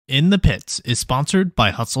In the Pits is sponsored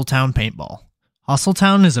by Hustletown Paintball.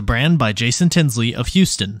 Hustletown is a brand by Jason Tinsley of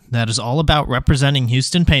Houston that is all about representing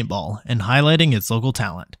Houston paintball and highlighting its local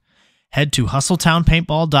talent. Head to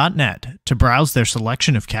hustletownpaintball.net to browse their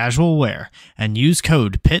selection of casual wear and use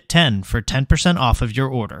code PIT10 for 10% off of your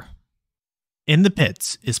order. In the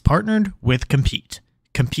Pits is partnered with Compete.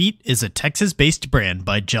 Compete is a Texas-based brand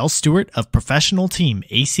by Jell Stewart of professional team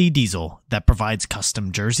AC Diesel that provides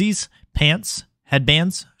custom jerseys, pants,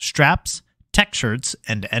 headbands, straps, tech shirts,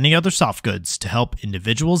 and any other soft goods to help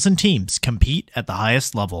individuals and teams compete at the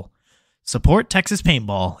highest level. Support Texas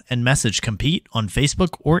Paintball and message Compete on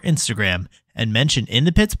Facebook or Instagram and mention In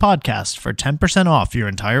the Pits podcast for 10% off your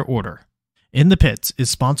entire order. In the Pits is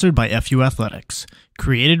sponsored by FU Athletics,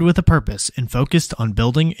 created with a purpose and focused on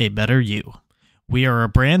building a better you. We are a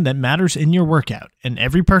brand that matters in your workout, and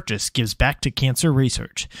every purchase gives back to cancer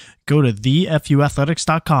research. Go to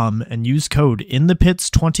thefuathletics.com and use code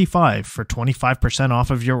INTHEPITS25 for 25%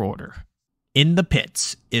 off of your order. In the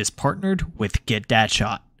Pits is partnered with Get Dat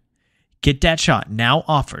Shot. Get Dat Shot now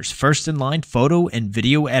offers first-in-line photo and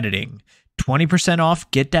video editing, 20%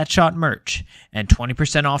 off Get Dat Shot merch, and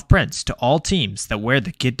 20% off prints to all teams that wear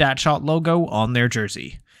the Get Dat Shot logo on their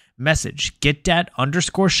jersey. Message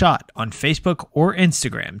GetDat_shot on Facebook or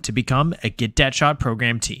Instagram to become a Get Dat Shot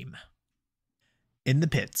program team. In the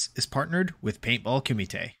Pits is partnered with Paintball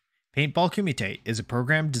Kumite. Paintball Kumite is a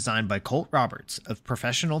program designed by Colt Roberts of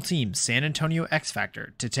professional team San Antonio X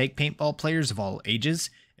Factor to take paintball players of all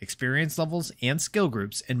ages, experience levels, and skill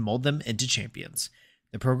groups and mold them into champions.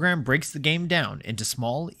 The program breaks the game down into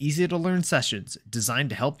small, easy-to-learn sessions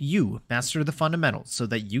designed to help you master the fundamentals so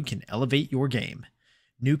that you can elevate your game.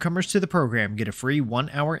 Newcomers to the program get a free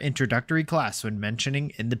 1-hour introductory class when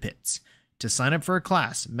mentioning In the Pits. To sign up for a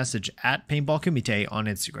class, message @Paintball Kumite on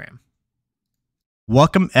Instagram.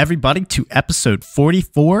 Welcome everybody to episode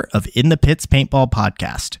 44 of In the Pits Paintball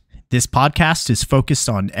Podcast. This podcast is focused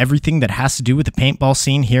on everything that has to do with the paintball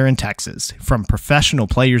scene here in Texas, from professional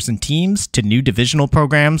players and teams to new divisional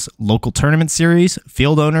programs, local tournament series,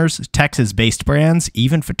 field owners, Texas-based brands,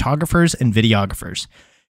 even photographers and videographers.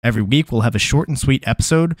 Every week, we'll have a short and sweet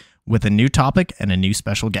episode with a new topic and a new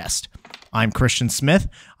special guest. I'm Christian Smith.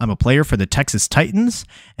 I'm a player for the Texas Titans,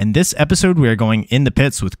 and this episode we are going in the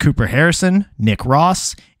pits with Cooper Harrison, Nick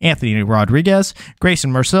Ross, Anthony Rodriguez,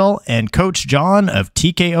 Grayson Marcel, and Coach John of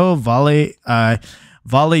TKO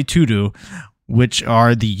Vale Tudo, which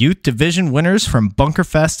are the youth division winners from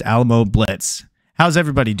Bunkerfest Alamo Blitz. How's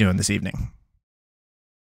everybody doing this evening?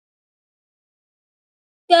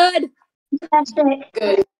 Good.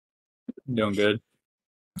 Good. Doing good.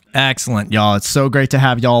 Excellent, y'all. It's so great to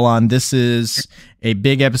have y'all on. This is a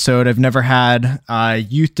big episode. I've never had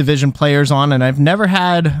youth division players on, and I've never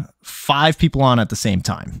had 5 people on at the same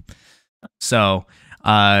time. So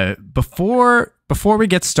before we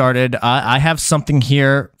get started, I have something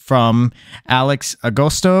here from Alex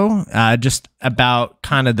Agosto, just about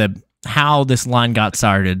kind of how this line got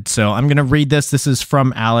started. So I'm going to read this. This is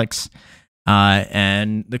from Alex.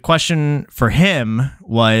 And the question for him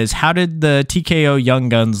was, how did the TKO Young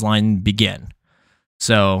Guns line begin?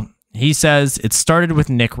 So he says it started with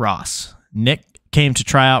Nick Ross. Nick came to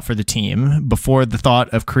try out for the team before the thought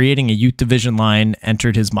of creating a youth division line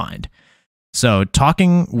entered his mind. So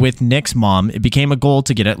talking with Nick's mom, it became a goal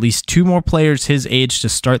to get at least 2 more players his age to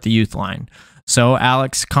start the youth line. So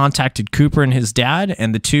Alex contacted Cooper and his dad,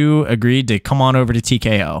 and the two agreed to come on over to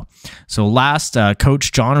TKO. So last,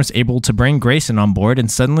 Coach John was able to bring Grayson on board, and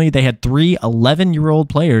suddenly they had 3 11-year-old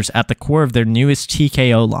players at the core of their newest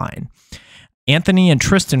TKO line. Anthony and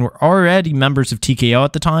Tristan were already members of TKO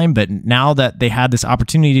at the time, but now that they had this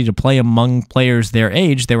opportunity to play among players their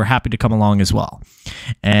age, they were happy to come along as well.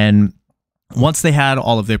 And once they had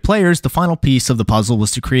all of their players, the final piece of the puzzle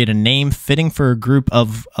was to create a name fitting for a group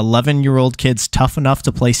of 11-year-old kids tough enough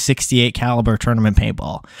to play 68 caliber tournament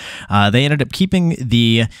paintball. They ended up keeping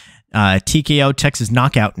the TKO Texas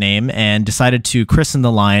Knockout name and decided to christen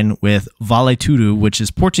the line with Vale Tudo, which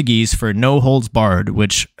is Portuguese for no holds barred,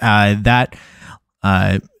 which those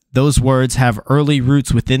words have early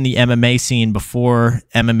roots within the MMA scene before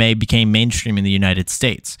MMA became mainstream in the United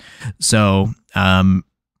States. So,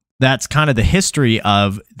 that's kind of the history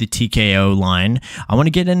of the TKO line. I want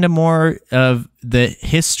to get into more of the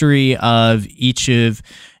history of each of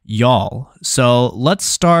y'all. So let's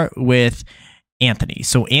start with Anthony.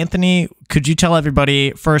 So Anthony, could you tell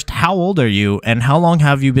everybody first, how old are you and how long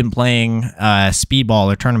have you been playing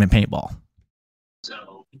speedball or tournament paintball?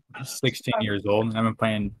 So I'm 16 years old. I've been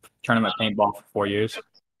playing tournament paintball for 4 years.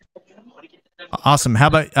 Awesome. How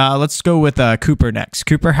about let's go with Cooper next.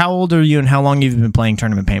 Cooper, how old are you and how long have you been playing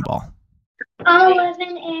tournament paintball? 11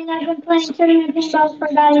 and I've been playing tournament paintball for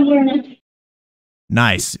about a year now.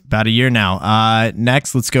 Nice. About a year now.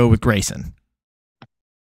 Next, let's go with Grayson.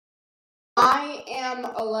 I am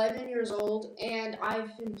 11 years old, and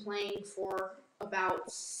I've been playing for about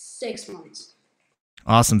 6 months.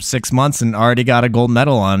 Awesome. 6 months and already got a gold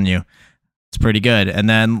medal on you. It's pretty good. And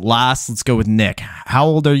then last, let's go with Nick. How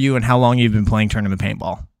old are you and how long you've been playing tournament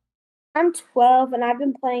paintball? I'm 12, and I've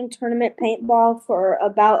been playing tournament paintball for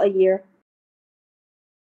about a year.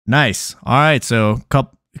 Nice. All right. So a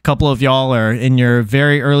couple of y'all are in your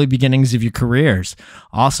very early beginnings of your careers.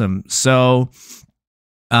 Awesome. So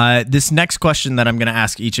this next question that I'm going to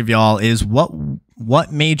ask each of y'all is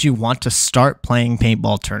what made you want to start playing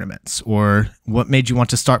paintball tournaments, or what made you want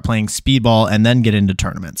to start playing speedball and then get into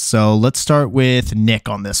tournaments? So let's start with Nick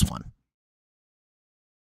on this one.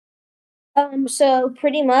 So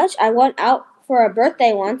pretty much I went out for a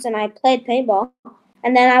birthday once and I played paintball,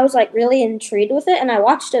 and then I was like really intrigued with it, and I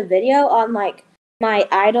watched a video on like my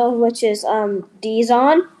idol, which is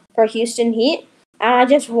Dizon for Houston Heat, and I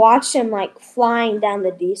just watched him like flying down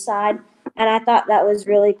the D side, and I thought that was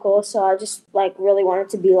really cool, so I just like really wanted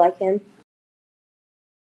to be like him.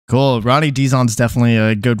 Cool. Ronnie Dizon's definitely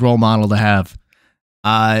a good role model to have.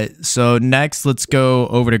 So next, let's go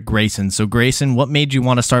over to Grayson. So Grayson, what made you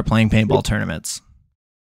want to start playing paintball tournaments?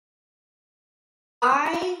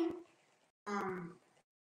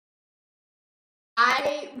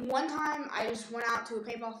 One time I just went out to a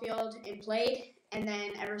paintball field and played, and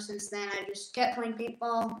then ever since then I just kept playing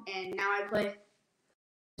paintball, and now I play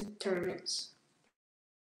tournaments.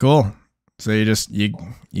 Cool. So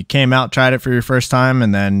you came out, tried it for your first time,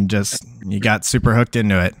 and then you got super hooked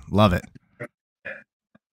into it. Love it.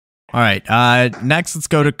 All right. Next, let's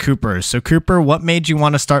go to Cooper. So Cooper, what made you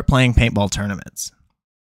want to start playing paintball tournaments?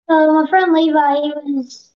 My friend Levi,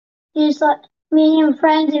 he was like, me and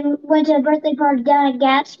friends and went to a birthday party down at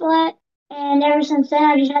Gat Splat, and ever since then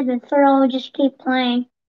I just had the thrill of just keep playing.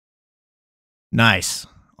 Nice.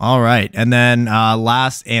 All right. And then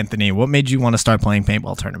last, Anthony, what made you want to start playing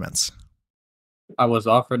paintball tournaments? I was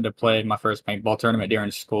offered to play my first paintball tournament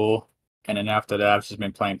during school, and then after that, I've just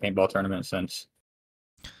been playing paintball tournaments since.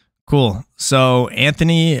 Cool. So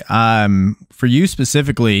Anthony, for you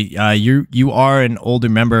specifically, you are an older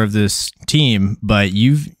member of this team, but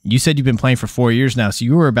you said you've been playing for 4 years now, so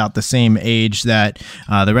you were about the same age that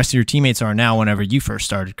the rest of your teammates are now whenever you first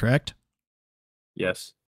started, correct?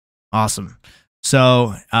 Yes. Awesome.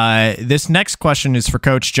 So this next question is for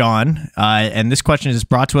Coach John, and this question is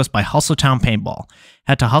brought to us by Hustletown Paintball.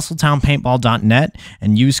 Head to hustletownpaintball.net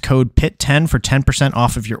and use code PIT10 for 10%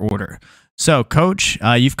 off of your order. So, Coach,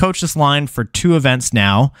 you've coached this line for 2 events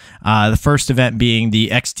now, the first event being the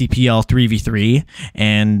XTPL 3v3,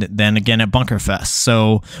 and then again at Bunkerfest.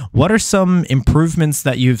 So, what are some improvements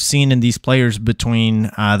that you've seen in these players between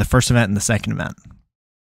the first event and the second event?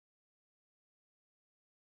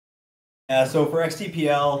 So for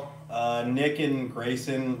XTPL, Nick and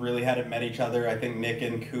Grayson really hadn't met each other. I think Nick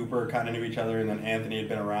and Cooper kind of knew each other, and then Anthony had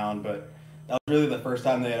been around, but that was really the first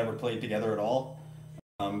time they had ever played together at all.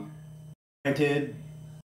 Granted,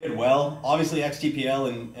 did well. Obviously,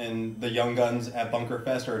 XTPL and the young guns at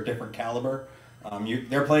Bunkerfest are a different caliber.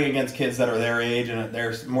 They're playing against kids that are their age and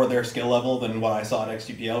they're more their skill level than what I saw at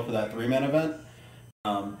XTPL for that 3-man event.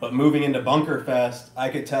 But moving into Bunkerfest, I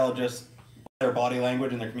could tell just their body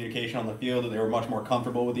language and their communication on the field that they were much more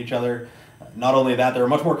comfortable with each other. Not only that, they were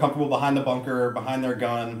much more comfortable behind the bunker, behind their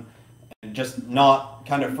gun, and just not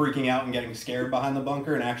kind of freaking out and getting scared behind the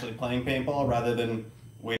bunker and actually playing paintball rather than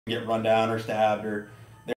waiting to get run down or stabbed. Or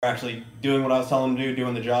they were actually doing what I was telling them to do,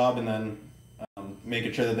 doing the job, and then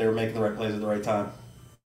making sure that they were making the right plays at the right time.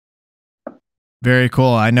 Very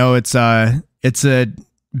cool. I know it's a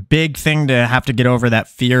big thing to have to get over that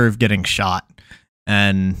fear of getting shot.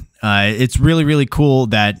 And it's really, really cool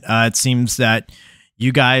that it seems that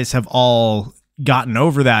you guys have all gotten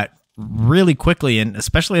over that really quickly, and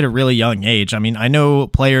especially at a really young age. I mean, I know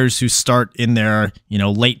players who start in their,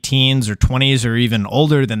 late teens or 20s or even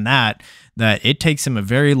older than that it takes them a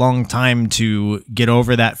very long time to get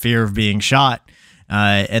over that fear of being shot.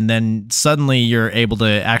 And then suddenly you're able to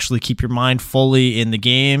actually keep your mind fully in the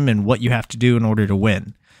game and what you have to do in order to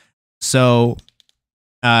win. So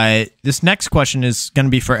this next question is going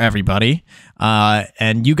to be for everybody.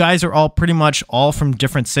 And you guys are all pretty much all from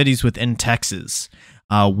different cities within Texas.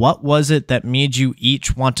 What was it that made you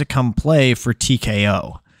each want to come play for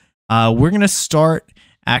TKO? We're going to start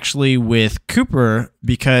actually with Cooper,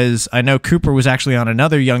 because I know Cooper was actually on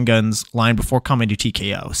another Young Guns line before coming to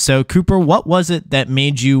TKO. So Cooper, what was it that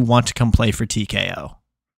made you want to come play for TKO?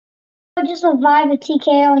 Just the vibe of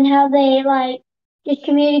TKO and how they just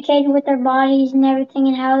communicating with their bodies and everything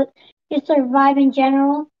and how just their vibe in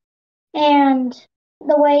general. And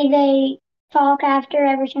the way they talk after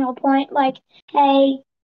every single point, like, hey,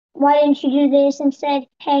 why didn't you do this? Instead,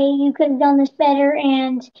 hey, you could have done this better,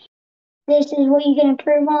 and this is what you can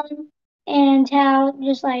improve on, and how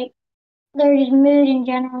just like their just mood in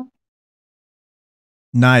general.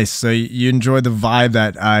 Nice. So you enjoy the vibe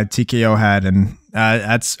that TKO had, and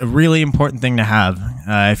that's a really important thing to have.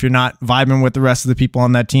 If you're not vibing with the rest of the people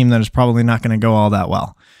on that team, then it's probably not going to go all that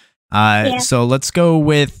well. Yeah. So let's go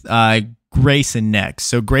with Grayson next.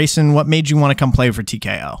 So Grayson, what made you want to come play for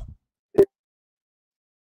TKO?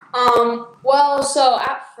 Well, so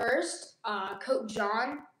at first, Coach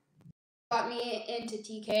John got me into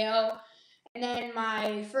TKO, and then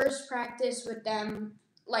my first practice with them,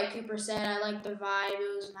 like Cooper said, I liked the vibe.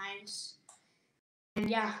 It was nice. And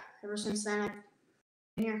yeah, ever since then, I've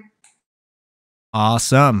been here.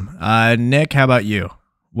 Awesome. Nick, how about you?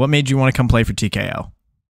 What made you want to come play for TKO?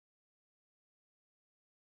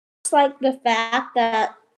 It's like the fact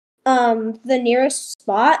that the nearest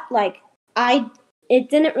spot, like it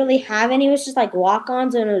didn't really have any. It was just like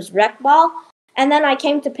walk-ons and it was rec ball. And then I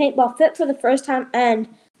came to Paintball Fit for the first time, and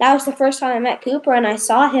that was the first time I met Cooper, and I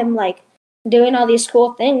saw him like doing all these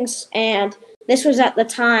cool things. And this was at the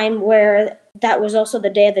time where that was also the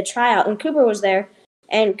day of the tryout, and Cooper was there,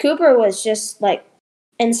 and Cooper was just like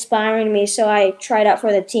inspiring me, so I tried out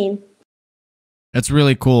for the team. That's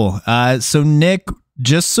really cool. So Nick,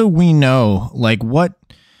 just so we know, like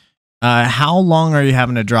how long are you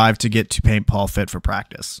having to drive to get to Paintball Fit for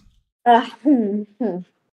practice?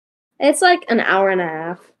 It's like an hour and a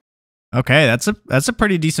half. Okay, that's a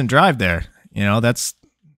pretty decent drive there. You know, that's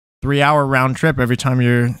 3-hour round trip every time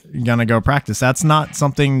you're gonna go practice. That's not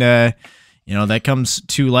something that, you know, that comes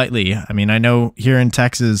too lightly. I mean, I know here in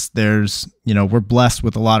Texas, there's, you know, we're blessed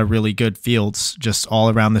with a lot of really good fields just all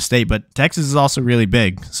around the state, but Texas is also really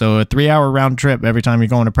big. So a 3-hour round trip every time you're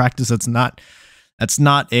going to practice, that's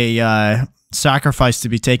not a sacrifice to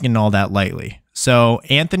be taken all that lightly. So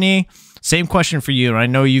Anthony, same question for you. I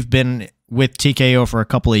know you've been with TKO for a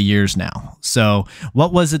couple of years now. So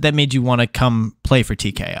what was it that made you want to come play for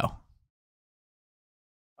TKO?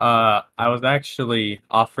 I was actually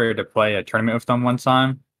offered to play a tournament with them one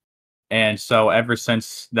time. And so ever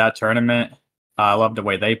since that tournament, I loved the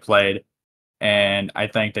way they played. And I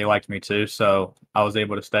think they liked me too. So I was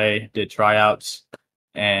able to stay, did tryouts,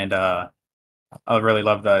 and I really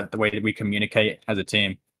love the way that we communicate as a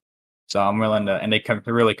team. So I'm willing to, and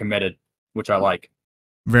they're really committed, which I like.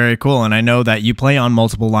 Very cool. And I know that you play on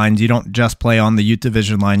multiple lines. You don't just play on the Youth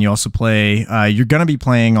Division line. You also play, you're going to be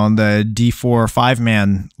playing on the D4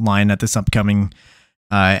 5-man line at this upcoming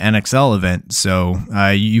NXL event. So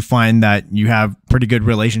you find that you have pretty good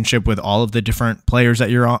relationship with all of the different players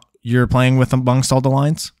that you're playing with amongst all the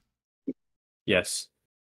lines? Yes.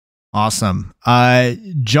 Awesome.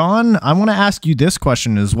 John, I want to ask you this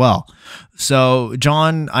question as well. So,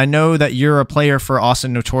 John, I know that you're a player for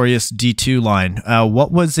Austin Notorious D2 line.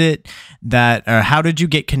 What was it that, how did you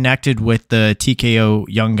get connected with the TKO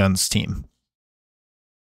Young Guns team?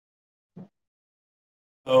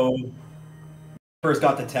 So, first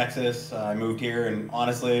got to Texas, I moved here, and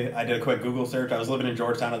honestly, I did a quick Google search. I was living in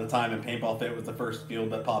Georgetown at the time, and Paintball Fit was the first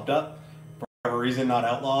field that popped up. For whatever reason, not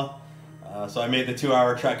Outlaw. So I made the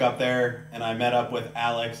 2-hour trek up there, and I met up with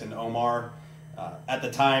Alex and Omar. At the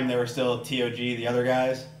time, they were still TOG, the other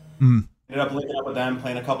guys. Ended up linking up with them,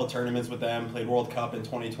 playing a couple tournaments with them, played World Cup in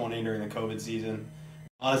 2020 during the COVID season.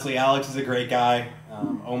 Honestly, Alex is a great guy.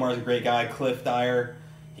 Omar's a great guy. Cliff Dyer,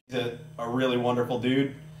 he's a really wonderful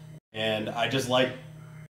dude. And I just like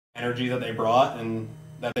energy that they brought, and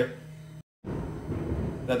that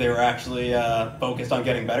they were actually focused on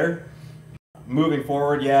getting better. Moving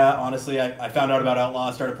forward, yeah, honestly, I found out about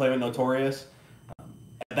Outlaw, started playing with Notorious.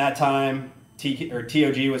 At that time,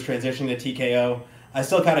 TOG was transitioning to TKO. I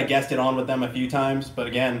still kind of guessed it on with them a few times, but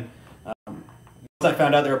again, once I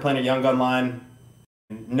found out they were playing a Young Gun line,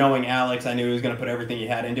 knowing Alex, I knew he was going to put everything he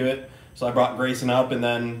had into it. So I brought Grayson up, and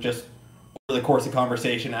then just over the course of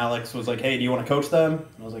conversation, Alex was like, hey, do you want to coach them?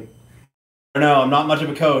 And I was like, I don't know, I'm not much of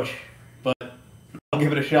a coach, but I'll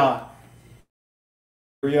give it a shot.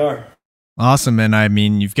 Here we are. Awesome. And I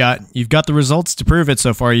mean, you've got the results to prove it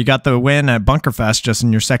so far. You got the win at Bunkerfest just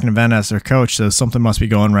in your second event as their coach, so something must be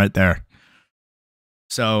going right there.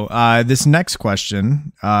 So this next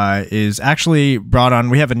question is actually brought on.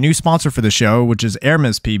 We have a new sponsor for the show, which is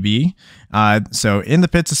Hermes PB. So In the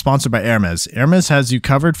Pits is sponsored by Hermes. Hermes has you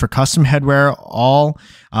covered for custom headwear, all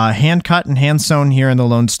hand cut and hand sewn here in the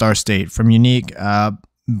Lone Star State, from unique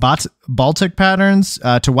Baltic patterns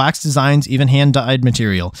to wax designs, even hand-dyed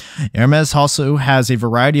material. Hermes also has a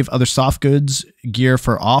variety of other soft goods gear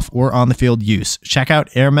for off or on the field use. Check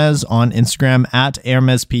out Hermes on Instagram at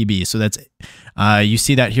HermesPB. So that's you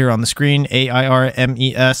see that here on the screen,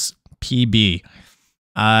 AIRMESPB.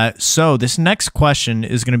 So this next question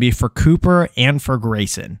is going to be for Cooper and for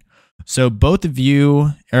Grayson. So both of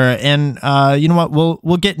you, and you know what,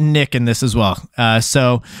 we'll get Nick in this as well.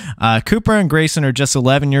 So Cooper and Grayson are just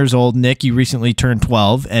 11 years old. Nick, you recently turned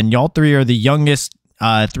 12, and y'all three are the youngest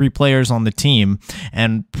three players on the team,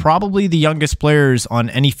 and probably the youngest players on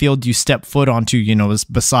any field you step foot onto, you know,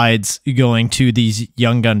 besides going to these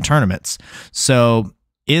young gun tournaments. So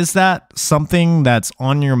is that something that's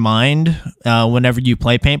on your mind whenever you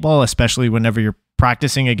play paintball, especially whenever you're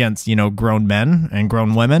practicing against, you know, grown men and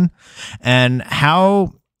grown women? And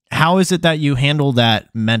how is it that you handle that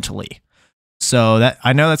mentally? So that,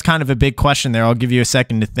 I know that's kind of a big question there. I'll give you a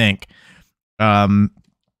second to think.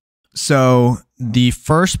 So the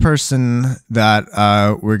first person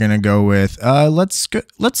that we're gonna go with, let's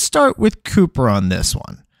start with Cooper on this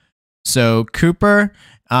one. So Cooper,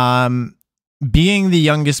 being the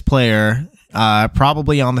youngest player,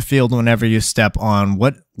 probably on the field whenever you step on,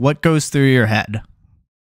 what goes through your head?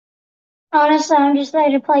 Honestly, I'm just there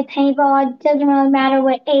to play paintball. It doesn't really matter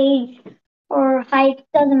what age or height.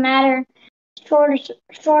 Doesn't matter. Short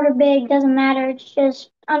or big, doesn't matter. It's just,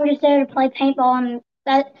 I'm just there to play paintball, and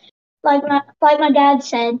that, like my dad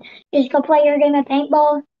said, just go play your game of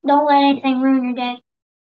paintball. Don't let anything ruin your day.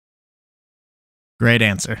 Great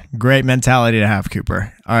answer. Great mentality to have,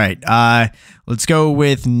 Cooper. All right, let's go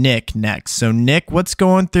with Nick next. So Nick, what's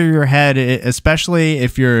going through your head, especially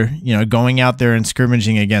if you're, you know, going out there and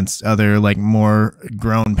scrimmaging against other, like, more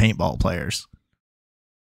grown paintball players?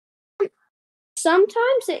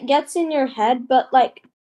 Sometimes it gets in your head, but like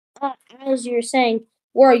as you're saying,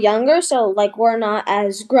 we're younger, so like we're not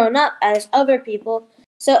as grown up as other people.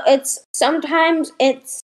 So it's sometimes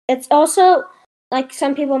it's also like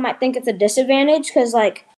some people might think it's a disadvantage because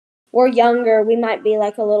like we're younger, we might be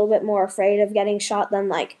like a little bit more afraid of getting shot than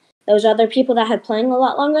like those other people that had playing a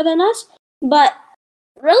lot longer than us. But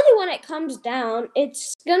really, when it comes down,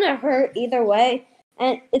 it's gonna hurt either way,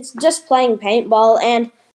 and it's just playing paintball.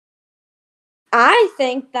 And I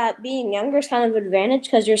think that being younger is kind of an advantage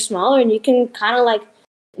because you're smaller and you can kind of like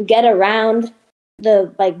get around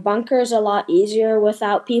the like bunkers a lot easier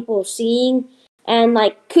without people seeing. And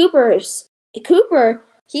like Cooper,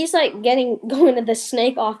 he's like going to the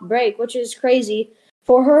snake off break, which is crazy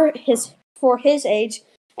for his age.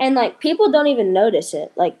 And like people don't even notice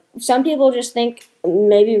it. Like some people just think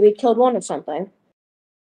maybe we killed one or something.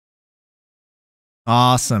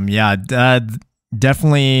 Awesome. Yeah.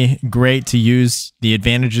 Definitely great to use the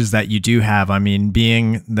advantages that you do have. I mean,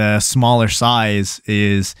 being the smaller size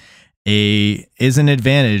is an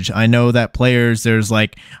advantage. I know that players, there's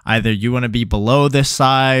like either you want to be below this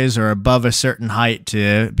size or above a certain height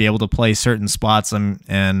to be able to play certain spots.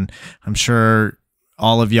 And I'm sure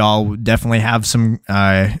all of y'all definitely have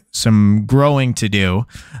some growing to do.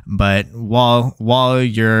 But while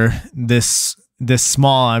you're this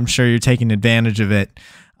small, I'm sure you're taking advantage of it.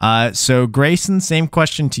 So Grayson, same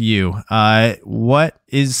question to you. What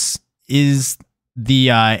is the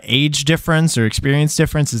age difference or experience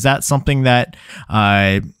difference? Is that something that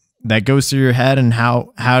that goes through your head, and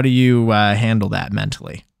how do you handle that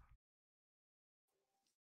mentally?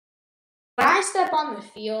 When I step on the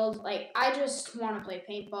field, like I just want to play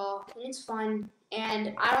paintball, and it's fun,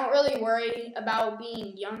 and I don't really worry about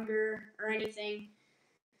being younger or anything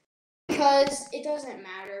because it doesn't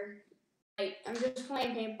matter. Like, I'm just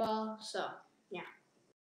playing paintball, so yeah.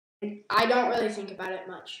 I don't really think about it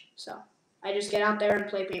much, so I just get out there and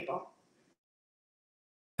play paintball.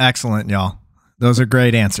 Excellent, y'all. Those are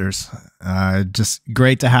great answers. Just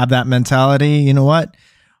great to have that mentality. You know what?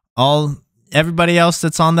 Everybody else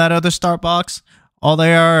that's on that other start box, all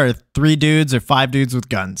they are 3 dudes or 5 dudes with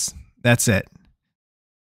guns. That's it.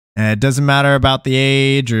 And it doesn't matter about the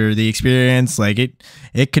age or the experience. Like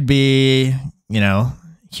it could be, you know,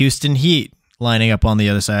 Houston Heat lining up on the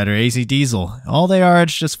other side, or AZ Diesel. All they are,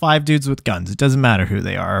 it's just 5 dudes with guns. It doesn't matter who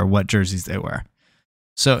they are or what jerseys they wear.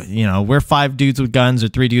 So, you know, we're 5 dudes with guns or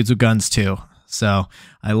 3 dudes with guns too. So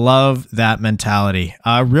I love that mentality.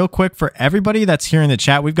 Real quick, for everybody that's here in the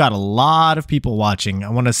chat, we've got a lot of people watching. I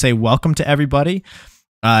want to say welcome to everybody.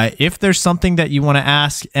 If there's something that you want to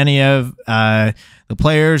ask any of the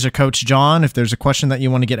players or Coach John, if there's a question that you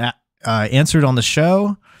want to get answered on the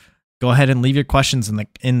show, go ahead and leave your questions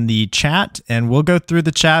in the chat, and we'll go through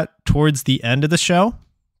the chat towards the end of the show.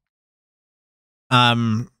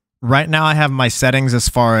 right now I have my settings as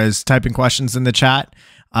far as typing questions in the chat.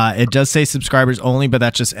 It does say subscribers only, but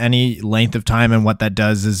that's just any length of time. And what that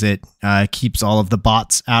does is it keeps all of the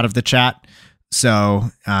bots out of the chat.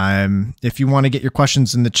 So if you want to get your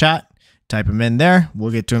questions in the chat, type them in there.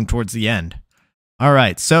 We'll get to them towards the end. All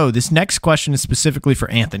right. So this next question is specifically for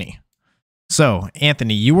Anthony. So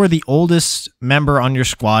Anthony, you are the oldest member on your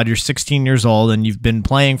squad. You're 16 years old and you've been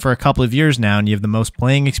playing for a couple of years now, and you have the most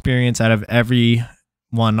playing experience out of everyone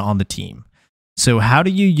on the team. So how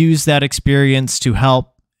do you use that experience to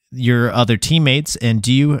help your other teammates? And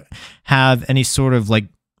do you have any sort of like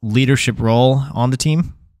leadership role on the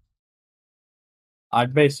team?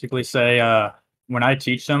 I'd basically say when I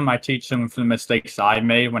teach them from the mistakes I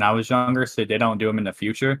made when I was younger so they don't do them in the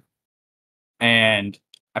future. And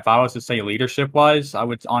if I was to say leadership-wise, I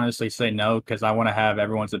would honestly say no, because I want to have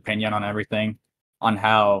everyone's opinion on everything, on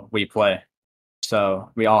how we play. So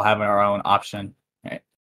we all have our own option. Right?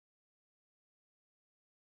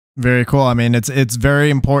 Very cool. I mean, it's very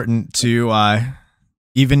important to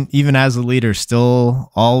even as a leader,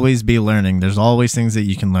 still always be learning. There's always things that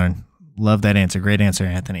you can learn. Love that answer. Great answer,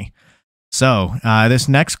 Anthony. So this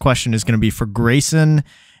next question is going to be for Grayson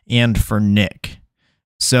and for Nick.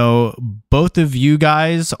 So both of you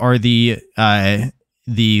guys are the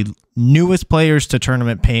newest players to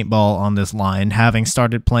tournament paintball on this line, having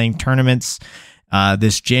started playing tournaments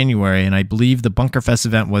this January, and I believe the Bunkerfest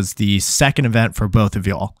event was the second event for both of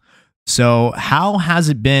y'all. So how has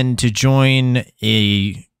it been to join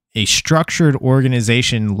a structured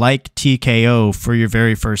organization like TKO for your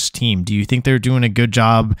very first team? Do you think they're doing a good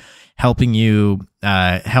job helping you,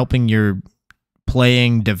 helping your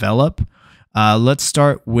playing develop? Let's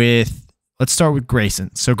start with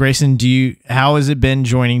Grayson. So Grayson, how has it been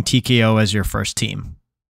joining TKO as your first team?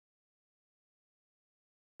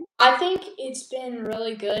 I think it's been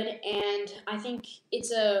really good, and I think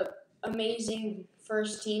it's a amazing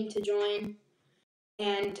first team to join,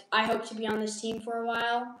 and I hope to be on this team for a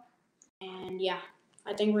while. And yeah,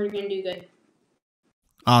 I think we're going to do good.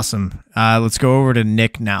 Awesome. Let's go over to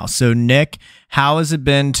Nick now. So Nick, how has it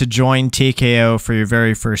been to join TKO for your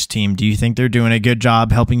very first team? Do you think they're doing a good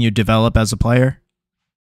job helping you develop as a player?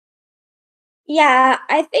 Yeah,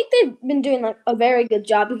 I think they've been doing like a very good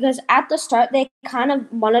job, because at the start they kind of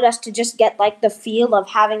wanted us to just get like the feel of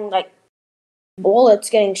having like bullets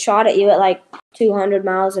getting shot at you at like 200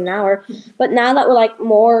 miles an hour. But now that we're like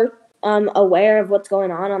more aware of what's going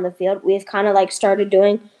on the field, we've kind of like started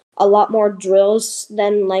doing a lot more drills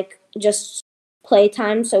than like just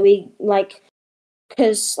playtime. So we like,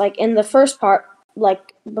 because like in the first part,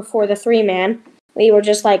 like before the 3-man, we were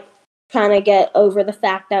just like trying to get over the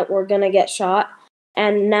fact that we're gonna get shot,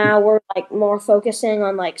 and now we're like more focusing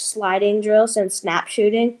on like sliding drills and snap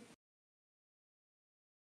shooting.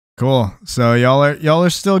 Cool. So y'all are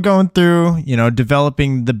still going through,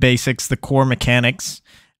 developing the basics, the core mechanics.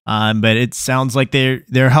 But it sounds like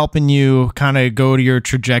they're helping you kind of go to your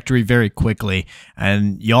trajectory very quickly,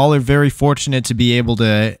 and y'all are very fortunate to be able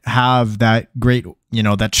to have that great,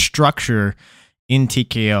 that structure in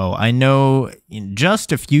TKO. I know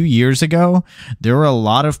just a few years ago, there were a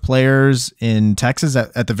lot of players in Texas,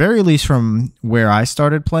 at the very least from where I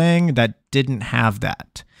started playing, that didn't have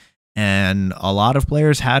that. And a lot of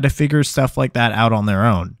players had to figure stuff like that out on their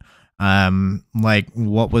own. Like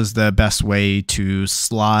what was the best way to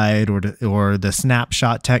slide or the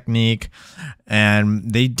snapshot technique.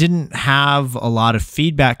 And they didn't have a lot of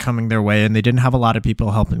feedback coming their way, and they didn't have a lot of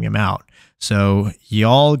people helping them out. So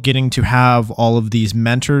y'all getting to have all of these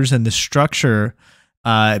mentors and the structure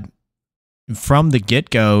from the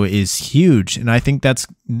get-go is huge. And I think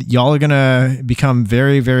y'all are going to become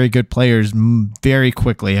very, very good players very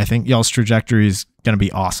quickly. I think y'all's trajectory is going to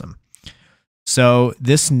be awesome. So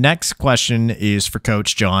this next question is for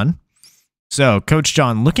Coach John. So Coach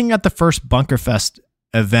John, looking at the first Bunkerfest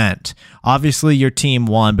event, obviously your team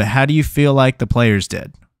won, but how do you feel like the players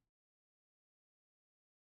did?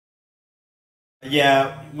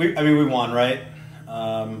 Yeah, we won, right?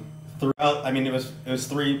 Throughout, it was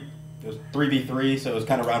 3v3, so it was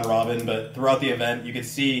kind of round robin. But throughout the event, you could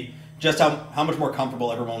see just how much more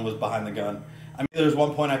comfortable everyone was behind the gun. There was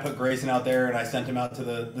one point I put Grayson out there and I sent him out to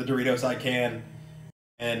the Doritos I can,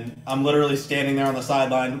 and I'm literally standing there on the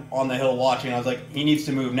sideline on the hill watching. I was like, he needs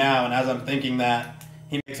to move now. And as I'm thinking that,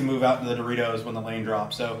 he makes a move out into the Doritos when the lane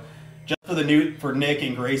drops. So just for Nick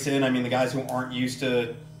and Grayson, the guys who aren't used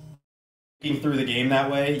to thinking through the game that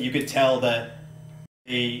way, you could tell that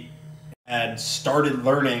they had started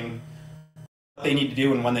learning what they need to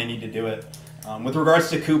do and when they need to do it. With regards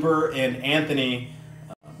to Cooper and Anthony,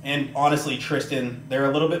 and honestly Tristan, they're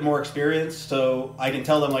a little bit more experienced, so I can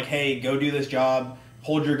tell them like, hey, go do this job,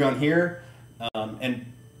 hold your gun here. And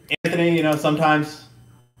Anthony, you know, sometimes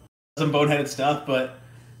some boneheaded stuff, but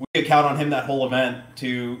we could count on him that whole event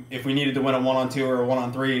to, if we needed to win a 1-on-2 or a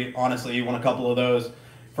 1-on-3, honestly, he won a couple of those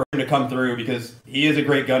for him to come through because he is a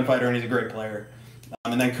great gunfighter and he's a great player.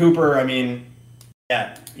 And then Cooper, I mean,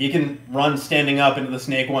 yeah, he can run standing up into the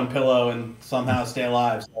Snake One pillow and somehow stay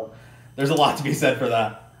alive. So there's a lot to be said for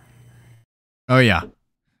that. Oh yeah,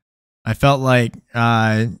 I felt like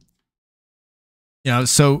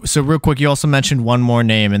so real quick, you also mentioned one more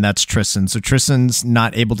name, and that's Tristan. So Tristan's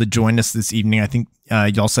not able to join us this evening. I think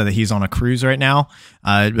y'all said that he's on a cruise right now.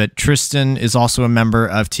 But Tristan is also a member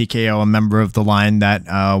of TKO, a member of the line that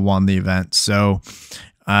won the event. So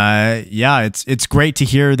yeah, it's great to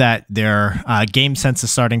hear that their game sense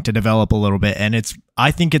is starting to develop a little bit, and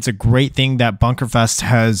I think it's a great thing that Bunkerfest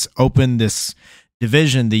has opened this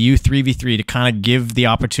division, the U3v3, to kind of give the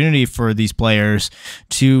opportunity for these players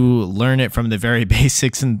to learn it from the very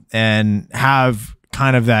basics and have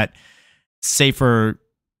kind of that safer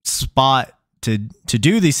spot to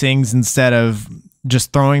do these things instead of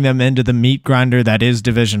just throwing them into the meat grinder that is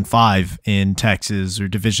Division 5 in Texas or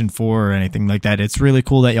Division 4 or anything like that. It's really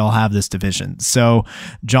cool that y'all have this division. So,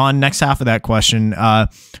 John, next half of that question,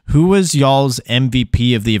 who was y'all's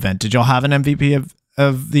MVP of the event? Did y'all have an MVP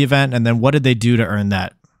of the event, and then what did they do to earn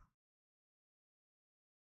that?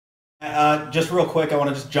 Just real quick, I want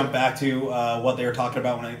to just jump back to what they were talking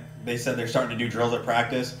about when they said they're starting to do drills at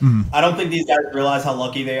practice. I don't think these guys realize how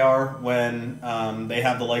lucky they are when they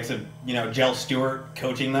have the likes of, you know, Jell Stewart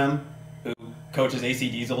coaching them, who coaches AC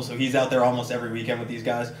Diesel, so he's out there almost every weekend with these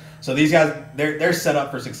guys. So these guys, they're set up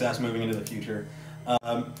for success moving into the future.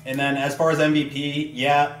 And then as far as MVP,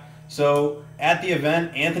 yeah. So at the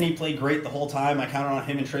event, Anthony played great the whole time. I counted on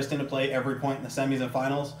him and Tristan to play every point in the semis and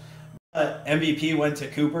finals. But MVP went to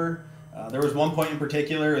Cooper. There was one point in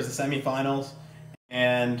particular, it was the semifinals,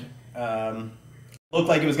 and looked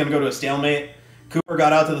like it was going to go to a stalemate. Cooper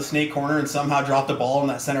got out to the snake corner and somehow dropped the ball on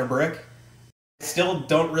that center brick. I still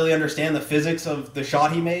don't really understand the physics of the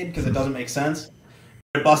shot he made because it doesn't make sense.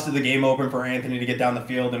 It busted the game open for Anthony to get down the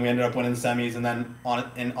field, and we ended up winning the semis and then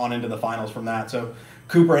on into the finals from that. So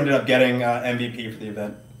Cooper ended up getting MVP for the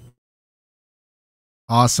event.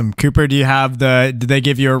 Awesome. Cooper, did they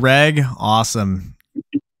give you a reg? Awesome.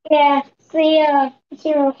 Yeah, see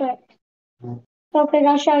real quick. Okay,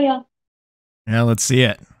 I'll show you. Yeah, let's see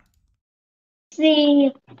it.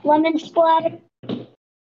 See lemon splatter?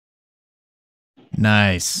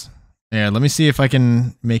 Nice. Yeah, let me see if I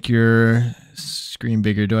can make your screen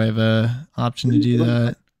bigger. Do I have a option to do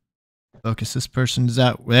that? Focus this person.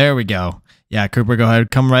 There we go. Yeah, Cooper, go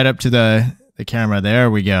ahead. Come right up to the camera.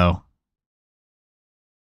 There we go.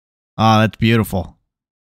 Oh, that's beautiful.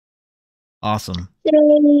 Awesome.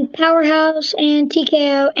 The Powerhouse and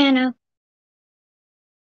TKO Anno.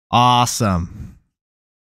 Awesome.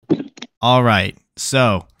 All right.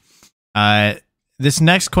 So, this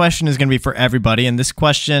next question is going to be for everybody, and this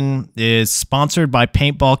question is sponsored by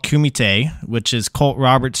Paintball Kumite, which is Colt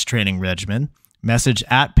Roberts' training regimen. Message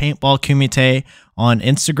at Paintball Kumite on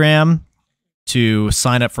Instagram to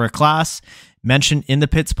sign up for a class. Mention In the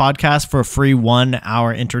Pits podcast for a free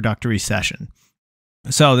 1-hour introductory session.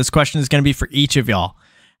 So this question is going to be for each of y'all.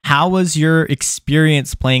 How was your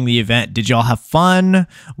experience playing the event? Did y'all have fun?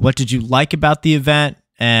 What did you like about the event?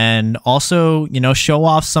 And also, you know, show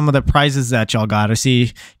off some of the prizes that y'all got. I see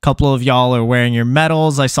a couple of y'all are wearing your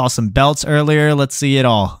medals. I saw some belts earlier. Let's see it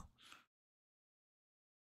all.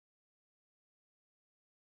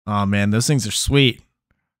 Oh man, those things are sweet.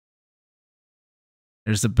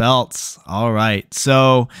 There's the belts. All right.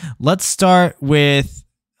 So let's start with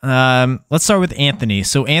Anthony.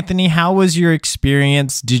 So Anthony, how was your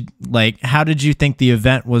experience? How did you think the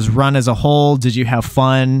event was run as a whole? Did you have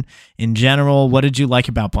fun in general? What did you like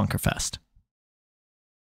about Bunkerfest?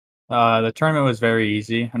 The tournament was very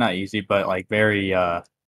easy. Not easy, but like very I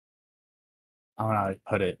don't know how to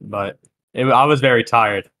put it, but I was very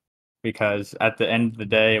tired because at the end of the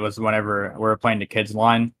day, it was whenever we were playing the kids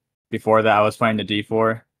line. Before that, I was playing the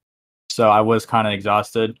D4, so I was kind of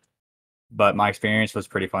exhausted. But my experience was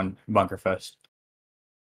pretty fun. Bunkerfest.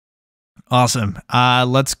 Awesome.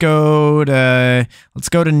 Let's go to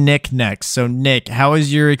Nick next. So Nick, how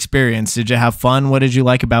was your experience? Did you have fun? What did you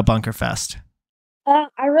like about Bunkerfest?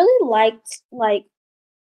 I really liked,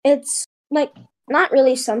 it's not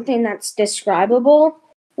really something that's describable.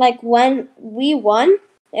 Like when we won,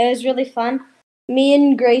 it was really fun. Me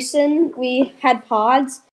and Grayson, we had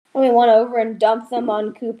pods. And we went over and dumped them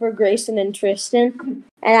on Cooper, Grayson, and Tristan.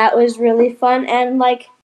 And that was really fun. And,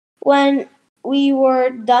 when we were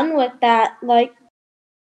done with that,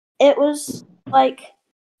 it was,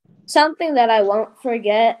 something that I won't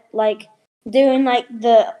forget. Like doing like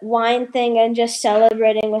the wine thing and just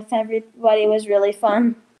celebrating with everybody was really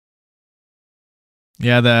fun.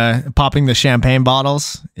 Yeah, the popping the champagne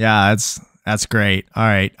bottles. Yeah, that's great. All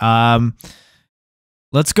right.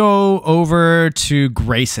 Let's go over to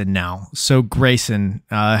Grayson now. So Grayson,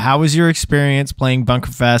 how was your experience playing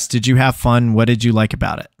Bunkerfest? Did you have fun? What did you like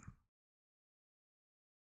about it?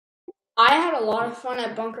 I had a lot of fun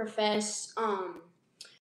at Bunkerfest.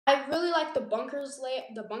 I really liked the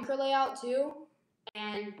bunker layout too,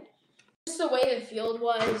 and just the way the field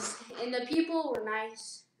was, and the people were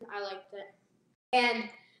nice. I liked it. And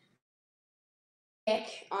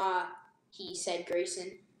Nick, he said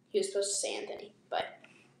Grayson. He was supposed to say Anthony, but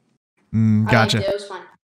Gotcha. I liked it. It was fun.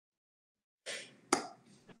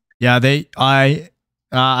 Yeah,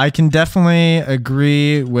 I can definitely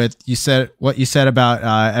agree with what you said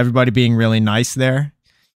about everybody being really nice there.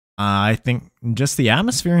 I think just the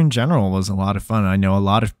atmosphere in general was a lot of fun. I know a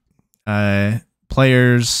lot of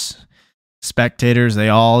players, spectators, they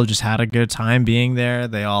all just had a good time being there.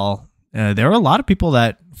 There were a lot of people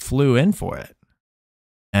that flew in for it,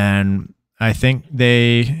 and I think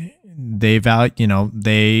they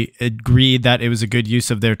agreed that it was a good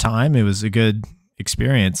use of their time. It was a good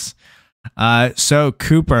experience. So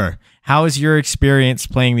Cooper, how was your experience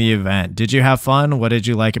playing the event? Did you have fun? What did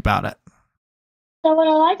you like about it? So what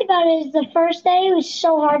I liked about it is the first day it was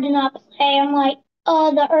so hard to not play. I'm like,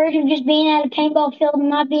 the urge of just being at a paintball field and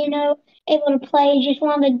not being able to play is just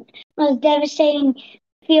one of the most devastating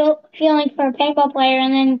feeling for a paintball player.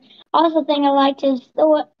 And then also the thing I liked is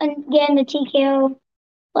the TKO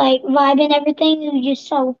vibe and everything. It was just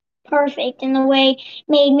so perfect, and the way it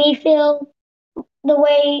made me feel, the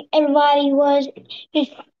way everybody was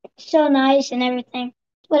just so nice and everything.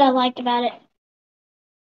 What I liked about it.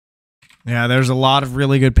 Yeah, there's a lot of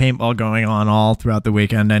really good paintball going on all throughout the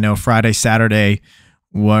weekend. I know Friday, Saturday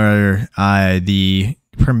were the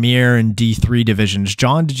Premier and D3 divisions.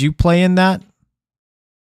 John, did you play in that?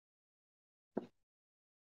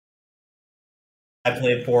 I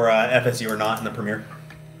played for FSU or not in the Premier.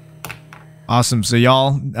 Awesome. So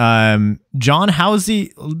y'all, John,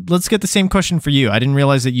 let's get the same question for you. I didn't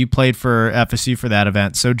realize that you played for FSU for that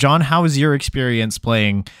event. So John, how was your experience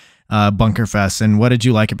playing Bunkerfest, and what did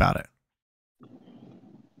you like about it?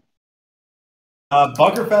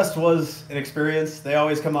 Bunkerfest was an experience. They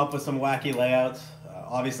always come up with some wacky layouts.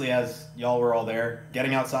 Obviously, as y'all were all there,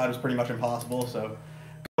 getting outside was pretty much impossible. So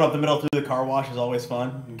going up the middle through the car wash is always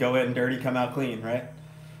fun. Go in dirty, come out clean, right?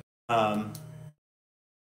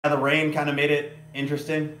 The rain kind of made it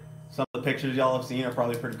interesting. Some of the pictures y'all have seen are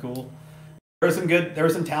probably pretty cool. There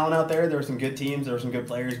was some talent out there. There were some good teams. There were some good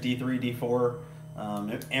players, D3, D4,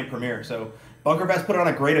 and Premier. So Bunkerfest put on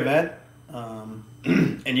a great event.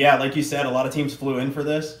 And yeah, like you said, a lot of teams flew in for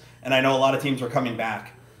this, and I know a lot of teams are coming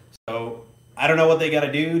back. So I don't know what they got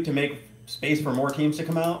to do to make space for more teams to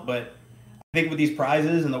come out, but I think with these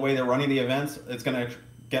prizes and the way they're running the events, it's going to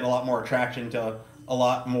get a lot more attraction to a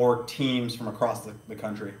lot more teams from across the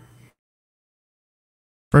country.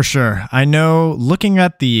 For sure. I know, looking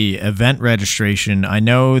at the event registration, I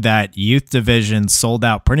know that Youth Division sold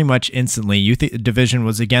out pretty much instantly. Youth Division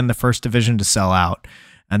was, again, the first division to sell out.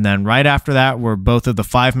 And then right after that were both of the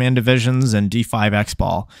 5-man divisions and D5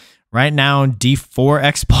 X-Ball. Right now, D4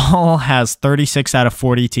 X-Ball has 36 out of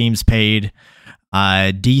 40 teams paid.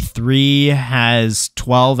 D3 has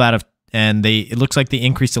 12 out of, and it looks like they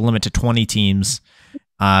increased the limit to 20 teams.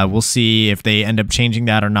 We'll see if they end up changing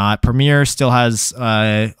that or not. Premier still has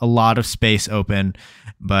a lot of space open,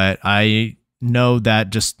 but I know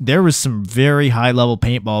that there was some very high level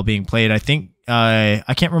paintball being played. I think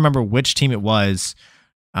I can't remember which team it was.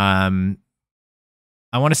 I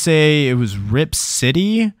want to say it was Rip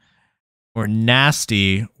City or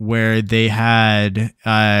Nasty, where they had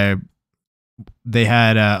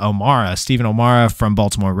O'Mara, Stephen O'Mara from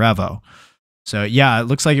Baltimore Revo. So yeah, it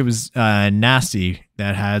looks like it was Nasty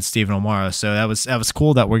that had Stephen O'Mara. So that was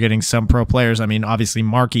cool that we're getting some pro players. I mean, obviously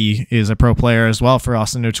Markey is a pro player as well for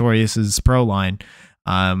Austin Notorious's pro line.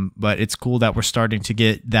 But it's cool that we're starting to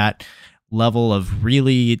get that level of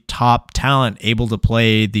really top talent able to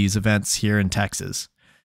play these events here in Texas.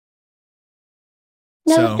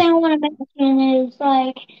 Another thing I want to mention is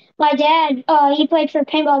my dad. He played for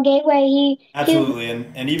Paintball Gateway. Absolutely,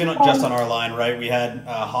 and even just on our line, right? We had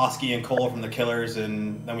Hosky and Cole from the Killers,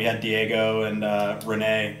 and then we had Diego and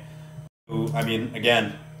Renee. Who, I mean,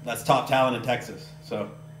 again, that's top talent in Texas,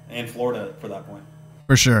 and Florida for that point.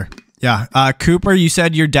 For sure. Yeah. Cooper, you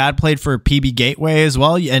said your dad played for PB Gateway as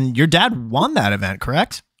well, and your dad won that event,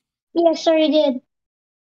 correct? Yes, sir, he did.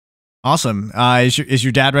 Awesome. Is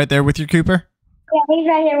your dad right there with you, Cooper? Yeah, he's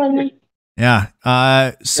right here with me.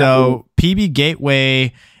 Yeah. So PB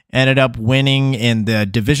Gateway ended up winning in the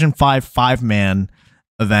Division 5 5-man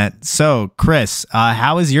event. So, Chris,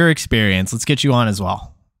 how was your experience? Let's get you on as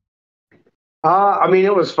well. I mean,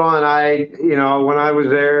 it was fun. When I was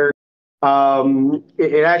there,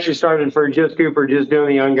 it actually started for just Cooper, just doing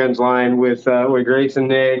the Young Guns line with Grayson,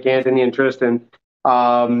 Nick, Anthony, and Tristan.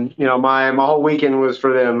 My whole weekend was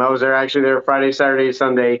for them. I was there Friday, Saturday,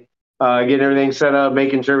 Sunday, getting everything set up,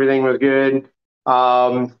 making sure everything was good.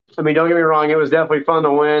 I mean, don't get me wrong, it was definitely fun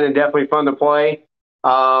to win and definitely fun to play.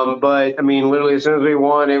 But I mean, literally, as soon as we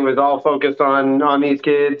won, it was all focused on these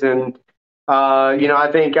kids. And I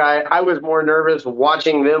think I was more nervous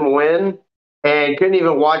watching them win and couldn't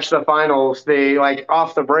even watch the finals. They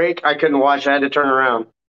off the break, I couldn't watch. I had to turn around.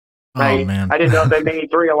 Oh, man. I didn't know if they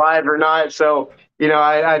made 3 alive or not. So,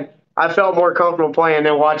 I felt more comfortable playing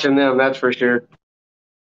than watching them. That's for sure.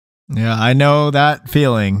 Yeah, I know that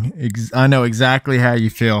feeling. I know exactly how you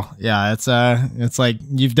feel. Yeah, it's like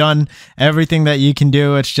you've done everything that you can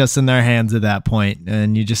do. It's just in their hands at that point,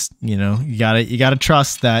 and you just, you gotta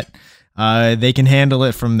trust that they can handle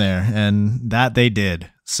it from there, and that they did.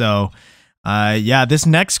 So, this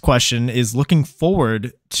next question is looking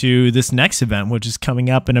forward to this next event, which is coming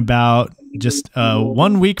up in about just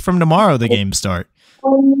 1 week from tomorrow. The games start.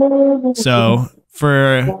 So,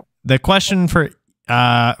 for the question for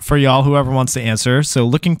y'all, whoever wants to answer. So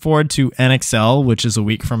looking forward to NXL, which is a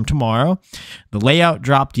week from tomorrow. The layout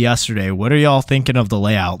dropped yesterday. What are y'all thinking of the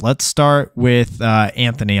layout? Let's start with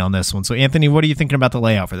Anthony on this one. So Anthony, what are you thinking about the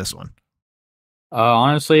layout for this one?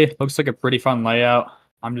 Honestly, looks like a pretty fun layout.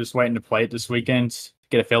 I'm just waiting to play it this weekend,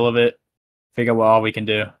 get a feel of it, figure out what all we can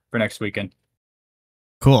do for next weekend.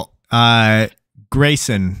 Cool.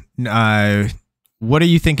 Grayson, what are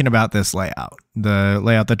you thinking about this layout? The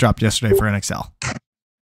layout that dropped yesterday for NXL?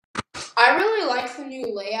 I really like the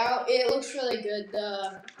new layout. It looks really good.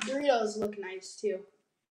 The Doritos look nice too.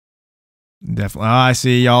 Definitely. Oh, I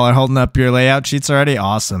see y'all are holding up your layout sheets already.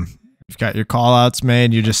 Awesome. You've got your call outs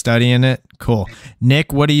made. You're just studying it. Cool.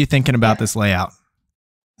 Nick, what are you thinking about this layout?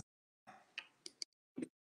 I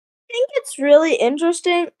think it's really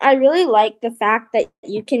interesting. I really like the fact that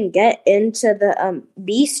you can get into the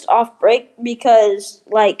beast off break because,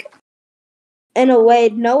 in a way,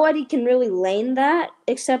 nobody can really lane that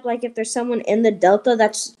except if there's someone in the delta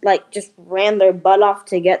that's just ran their butt off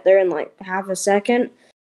to get there in half a second.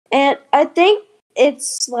 And I think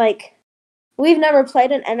it's we've never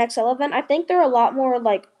played an NXL event. I think they're a lot more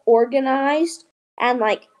organized, and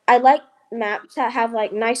I like maps that have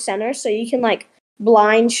nice centers so you can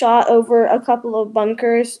blind shot over a couple of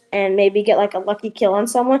bunkers and maybe get a lucky kill on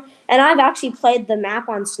someone. And I've actually played the map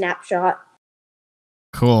on Snapshot.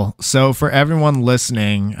 Cool. So for everyone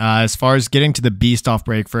listening, as far as getting to the beast off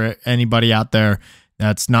break, for anybody out there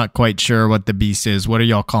that's not quite sure what the beast is, what are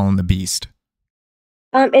y'all calling the beast?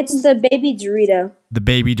 It's the baby Dorito. The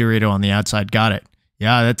baby Dorito on the outside. Got it.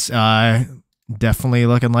 Yeah, that's definitely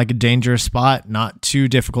looking like a dangerous spot. Not too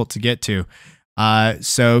difficult to get to.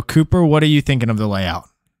 So Cooper, what are you thinking of the layout?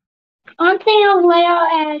 I'm thinking of the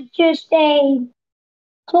layout as just a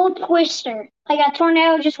whole twister. A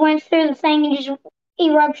tornado just went through the thing and just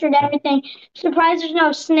erupted everything. Surprised there's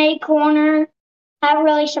no snake corner. That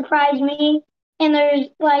really surprised me. And there's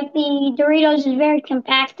the Doritos is very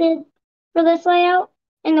compacted for this layout.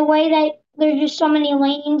 And the way that there's just so many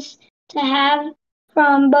lanes to have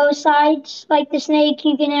from both sides. The snake,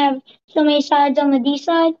 you can have so many sides on the D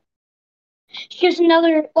side. It's just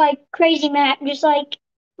another crazy map, just like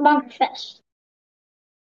Bunkerfest.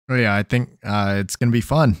 Oh yeah, I think it's gonna be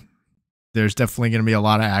fun. There's definitely gonna be a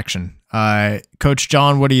lot of action. Coach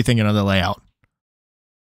John, what are you thinking of the layout?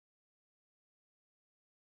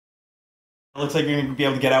 It looks like you're gonna be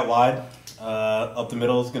able to get out wide. Up the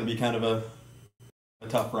middle is gonna be kind of a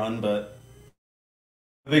tough run, but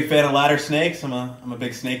I'm a big fan of ladder snakes. I'm a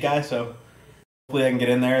big snake guy, so hopefully I can get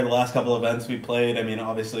in there. The last couple events we played, I mean,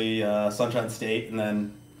 obviously Sunshine State and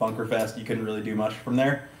then Bunkerfest, you couldn't really do much from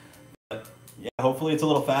there. But yeah, hopefully it's a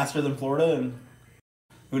little faster than Florida, and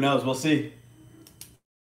who knows? We'll see.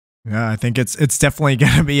 Yeah, I think it's definitely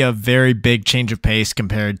going to be a very big change of pace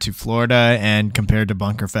compared to Florida and compared to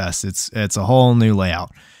Bunkerfest. It's a whole new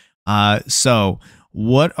layout. So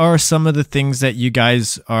what are some of the things that you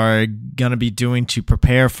guys are going to be doing to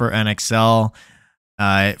prepare for NXL?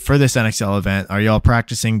 For this NXL event, are y'all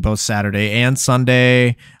practicing both Saturday and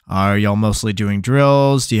Sunday? Are y'all mostly doing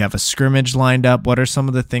drills? Do you have a scrimmage lined up? What are some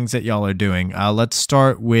of the things that y'all are doing? Let's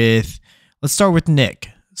start with Nick.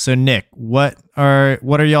 So Nick, what are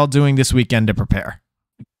y'all doing this weekend to prepare?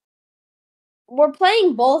 we're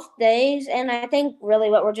playing both days, and I think really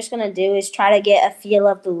what we're just gonna do is try to get a feel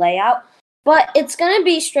of the layout. But it's gonna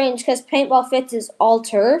be strange because Paintball Fits is all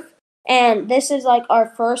turf, and this is like our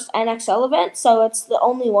first NXL event, so it's the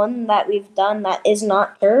only one that we've done that is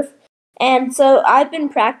not turf. And so I've been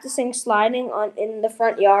practicing sliding on in the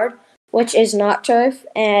front yard, which is not turf,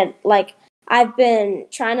 and like I've been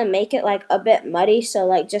trying to make it like a bit muddy, so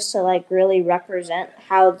like just to like really represent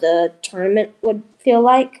how the tournament would feel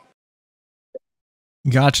like.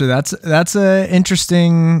 Gotcha. That's a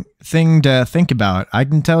interesting thing to think about. I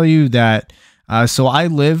can tell you that. So I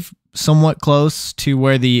live somewhat close to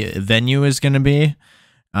where the venue is going to be.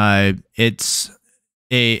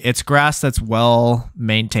 It's grass that's well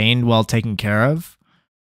maintained, well taken care of.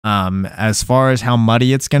 As far as how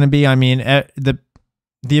muddy it's going to be, I mean, the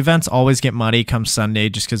events always get muddy come Sunday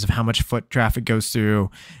just because of how much foot traffic goes through.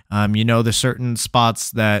 There's certain spots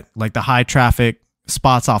that, like the high traffic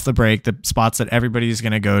spots off the break, the spots that everybody's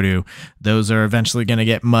going to go to, those are eventually going to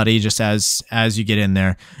get muddy just as you get in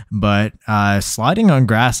there. But sliding on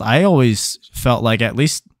grass, I always felt like, at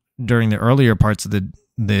least during the earlier parts of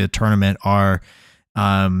the tournament,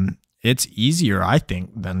 it's easier, I think,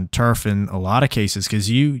 than turf in a lot of cases, because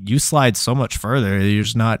you slide so much further.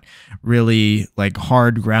 There's not really like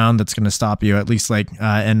hard ground that's going to stop you, at least like,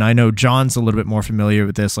 and I know John's a little bit more familiar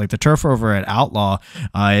with this, like the turf over at Outlaw,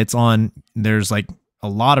 there's like a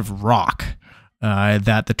lot of rock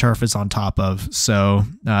that the turf is on top of. So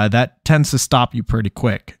that tends to stop you pretty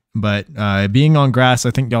quick. But being on grass, I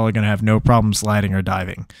think y'all are going to have no problem sliding or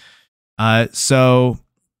diving. Let's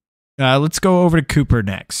go over to Cooper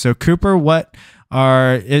next. So Cooper,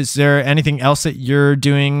 is there anything else that you're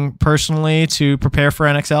doing personally to prepare for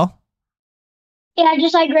NXL? Yeah,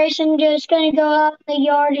 just like Grayson, just gonna go out in the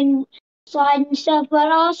yard and slide and stuff. But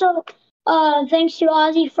also, thanks to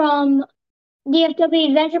Ozzy from DFW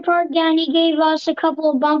Adventure Park, yeah, he gave us a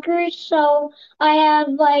couple of bunkers. So I have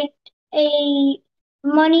like a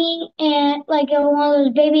money and like one of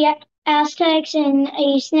those baby Aztecs and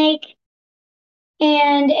a snake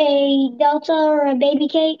and a Delta or a baby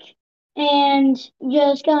cake, and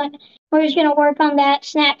we're just gonna work on that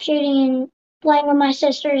snap shooting and playing with my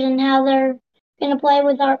sisters and how they're gonna play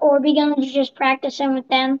with our Orby guns, just practicing with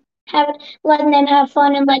them, letting them have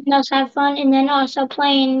fun and letting us have fun, and then also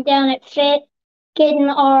playing down at Fit, getting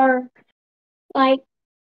our like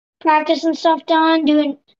practice and stuff done,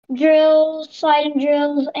 doing drills, sliding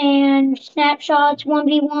drills, and snapshots,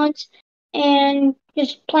 1v1s, and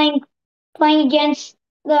just playing against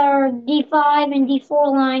the D5 and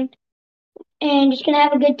D4 line, and just gonna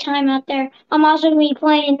have a good time out there. I'm also gonna be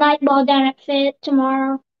playing nightball down at Fit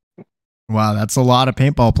tomorrow. Wow, that's a lot of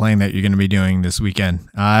paintball playing that you're going to be doing this weekend.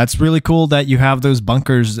 It's really cool that you have those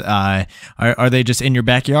bunkers. Are they just in your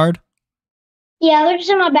backyard? Yeah, they're just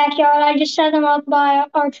in my backyard. I just set them up by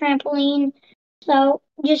our trampoline, so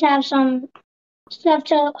just have some stuff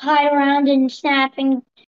to hide around and snap and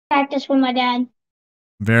practice with my dad.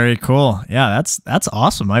 Very cool. Yeah, that's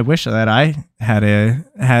awesome. I wish that I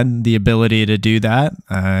had the ability to do that.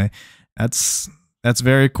 That's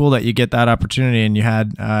very cool that you get that opportunity, and you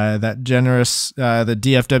had that generous. The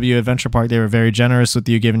DFW Adventure Park, they were very generous with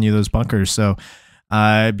you, giving you those bunkers. So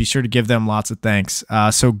be sure to give them lots of thanks.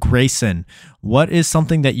 So Grayson, what is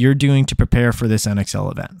something that you're doing to prepare for this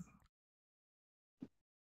NXL event?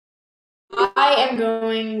 I am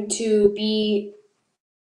going to be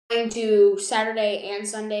going to Saturday and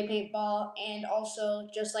Sunday paintball, and also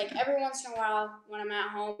just like every once in a while when I'm at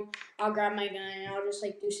home, I'll grab my gun and I'll just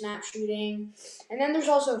like do snap shooting. And then there's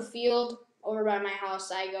also a field over by my house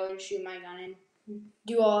that I go and shoot my gun and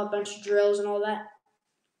do a bunch of drills and all that.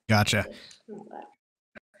 Gotcha.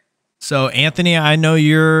 So Anthony, I know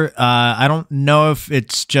you're, I don't know if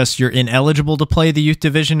it's just you're ineligible to play the youth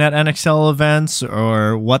division at NXL events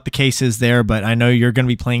or what the case is there, but I know you're going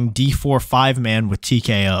to be playing D4 5-man with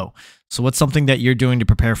TKO. So what's something that you're doing to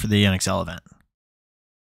prepare for the NXL event?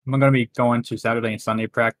 I'm going to be going to Saturday and Sunday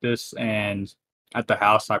practice, and at the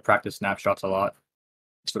house, I practice snapshots a lot.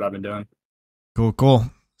 That's what I've been doing. Cool.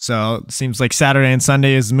 So it seems like Saturday and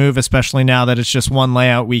Sunday is the move, especially now that it's just one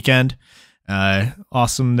layout weekend.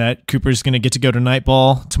 Awesome that Cooper's going to get to go to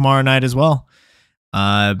Nightball tomorrow night as well.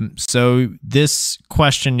 So this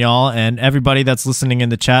question, y'all, and everybody that's listening in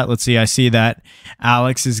the chat, let's see, I see that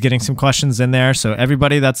Alex is getting some questions in there. So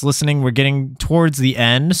everybody that's listening, we're getting towards the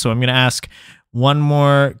end. So I'm going to ask one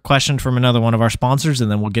more question from another one of our sponsors,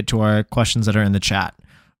 and then we'll get to our questions that are in the chat.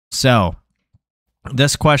 So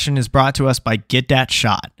this question is brought to us by Get That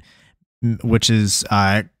Shot, which is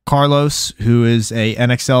Carlos, who is a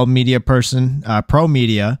NXL media person, pro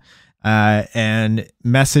media. and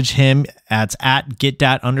message him at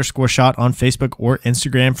 @getdat_shot on Facebook or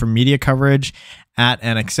Instagram for media coverage at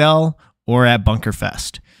NXL or at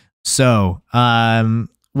Bunkerfest. So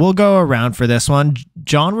we'll go around for this one.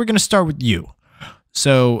 John, we're going to start with you.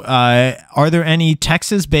 So are there any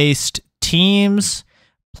Texas-based teams,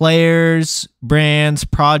 players, brands,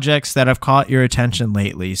 projects that have caught your attention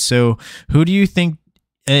lately? So who do you think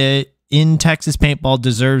in Texas paintball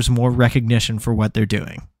deserves more recognition for what they're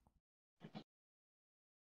doing?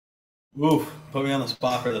 Oof, put me on the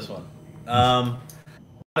spot for this one.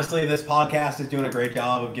 Honestly, this podcast is doing a great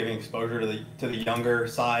job of giving exposure to the younger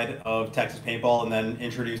side of Texas paintball, and then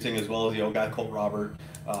introducing, as well as the old guy Colt Robert,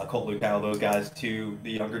 Colt Lucal, those guys, to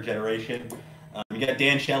the younger generation. You got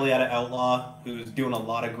Dan Shelley out of Outlaw, who's doing a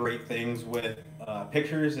lot of great things with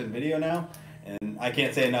pictures and video now, and I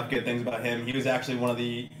can't say enough good things about him. He was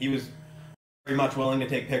actually he was very much willing to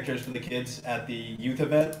take pictures for the kids at the youth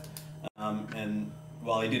event, and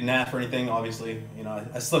while he didn't ask for anything, obviously,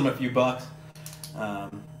 I slid him a few bucks.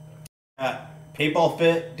 Paintball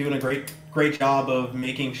Fit doing a great job of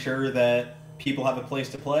making sure that people have a place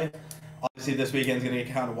to play. Obviously, this weekend's going to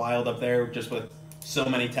get kind of wild up there, just with so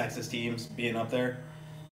many Texas teams being up there.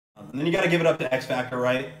 And then you got to give it up to X Factor,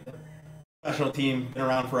 right? Professional team, been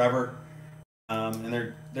around forever,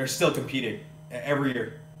 and they're still competing every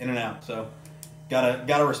year, in and out. So,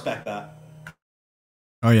 gotta respect that.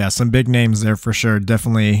 Oh yeah, some big names there for sure.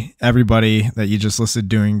 Definitely everybody that you just listed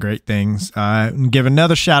doing great things. Give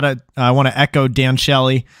another shout out. I want to echo Dan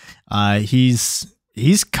Shelley. He's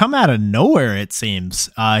come out of nowhere, it seems.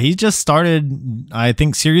 He just started, I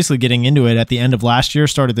think, seriously getting into it at the end of last year,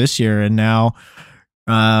 started this year, and now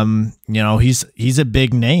he's a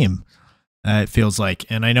big name, it feels like.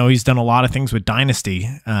 And I know he's done a lot of things with Dynasty.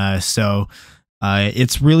 So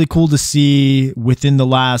it's really cool to see within the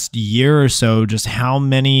last year or so just how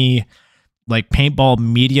many paintball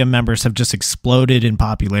media members have just exploded in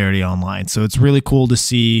popularity online. So it's really cool to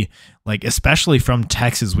see, especially from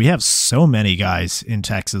Texas. We have so many guys in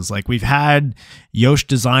Texas. We've had Yosh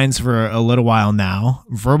Designs for a little while now.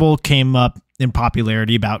 Verbal came up in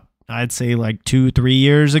popularity about, I'd say, 2-3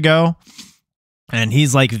 years ago, and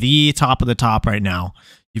he's the top of the top right now.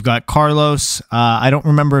 You've got Carlos. I don't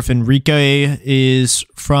remember if Enrique is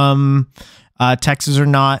from Texas or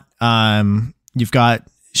not. You've got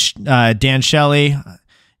Dan Shelley.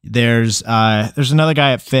 There's another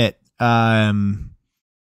guy at Fit. I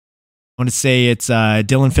want to say it's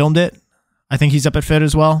Dylan Filmed It. I think he's up at Fit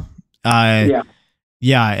as well. Yeah,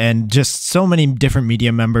 and just so many different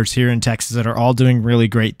media members here in Texas that are all doing really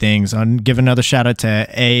great things. I'll give another shout out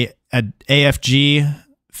to AFG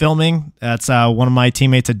Filming. That's one of my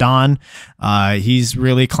teammates, Don. He's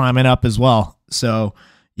really climbing up as well. So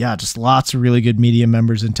yeah, just lots of really good media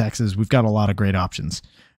members in Texas. We've got a lot of great options.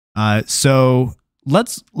 So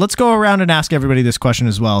let's go around and ask everybody this question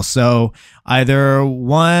as well. So either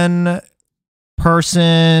one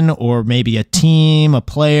person or maybe a team, a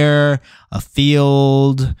player, a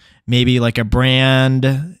field, maybe a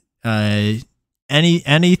brand,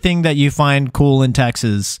 anything that you find cool in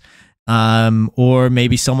Texas. Or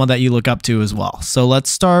maybe someone that you look up to as well. So let's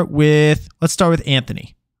start with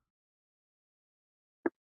Anthony.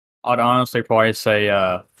 I'd honestly probably say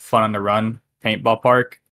Fun on the Run Paintball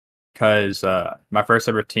Park, because my first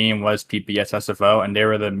ever team was PPS SFO, and they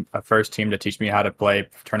were the first team to teach me how to play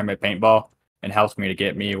tournament paintball and helped me to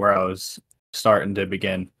get me where I was starting to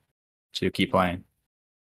begin to keep playing.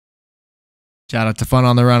 Shout out to Fun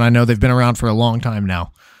on the Run. I know they've been around for a long time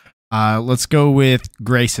now. Let's go with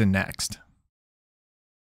Grayson next.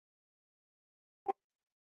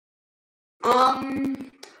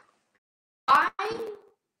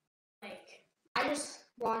 I just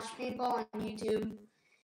watch paintball on YouTube,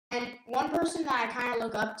 and one person that I kind of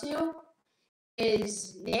look up to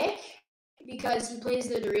is Nick, because he plays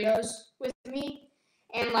the Doritos with me,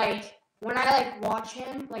 and when I watch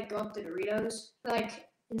him go up the Doritos,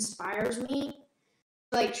 inspires me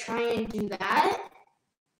to try and do that.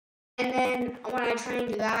 And then when I try and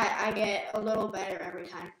do that, I get a little better every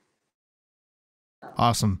time.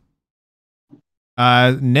 Awesome.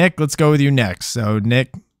 Nick, let's go with you next. So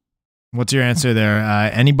Nick, what's your answer there?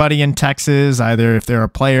 Anybody in Texas, either if they're a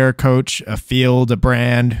player, coach, a field, a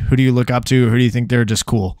brand, who do you look up to? Who do you think they're just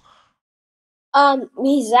cool?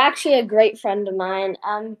 He's actually a great friend of mine.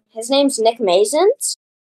 His name's Nick Masons.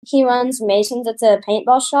 He runs Masons at a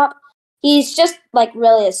paintball shop. He's just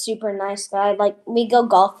really a super nice guy. We go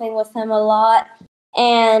golfing with him a lot,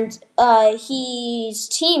 and his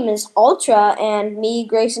team is Ultra, and me,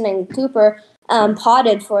 Grayson, and Cooper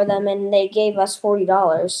potted for them, and they gave us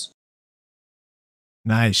 $40.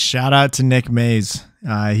 Nice. Shout out to Nick Mays.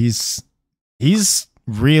 He's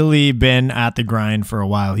really been at the grind for a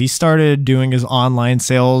while. He started doing his online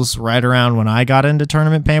sales right around when I got into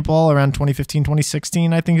tournament paintball, around 2015,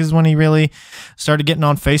 2016, I think is when he really started getting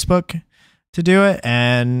on Facebook to do it.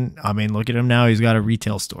 And I mean, look at him now. He's got a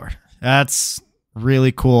retail store. That's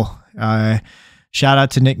really cool. Shout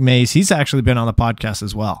out to Nick Mays. He's actually been on the podcast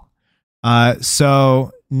as well.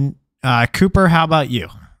 Cooper, how about you?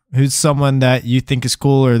 Who's someone that you think is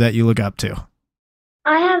cool or that you look up to?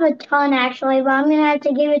 I have a ton actually, but I'm gonna have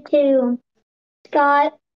to give it to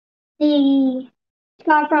Scott,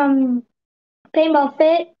 Scott from Paintball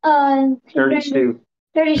Fit. 32.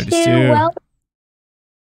 32.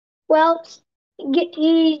 Well,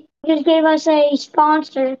 he just gave us a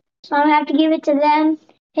sponsor, so I'm gonna have to give it to him,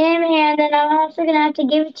 and then I'm also gonna have to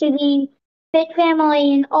give it to the Fit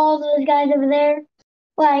family and all those guys over there,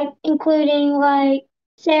 like including like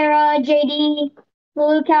Sarah, JD, the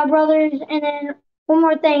Lukow brothers, and then one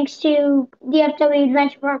more thanks to DFW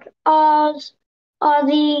Adventure Park, Oz,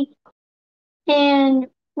 Ozzy, and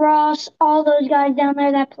Ross, all those guys down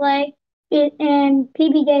there that play, and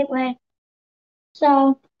PB Gateway.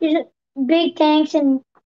 So just big thanks and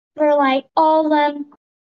for like all of them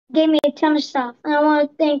gave me a ton of stuff. And I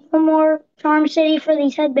want to thank one more Charm City for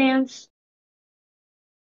these headbands.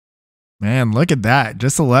 Man, look at that.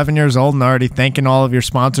 Just 11 years old and already thanking all of your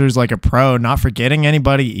sponsors like a pro, not forgetting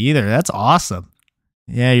anybody either. That's awesome.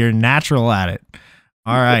 Yeah, you're natural at it.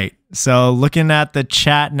 All right. So looking at the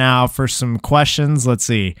chat now for some questions. Let's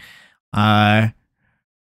see. Aussie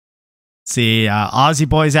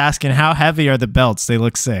Boy's asking, how heavy are the belts? They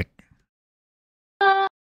look sick.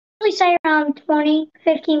 Probably say around 20,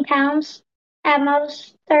 15 pounds, at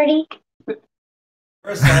most 30. They're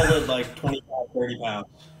a solid like 25, 30 pounds.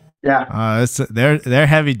 Yeah. They're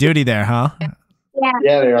heavy duty there, huh? Yeah,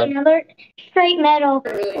 they are. You know, they're straight metal,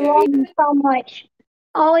 long so much.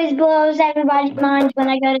 Always blows everybody's minds when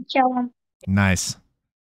I go to show them. Nice.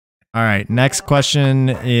 All right, next question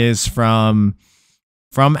is from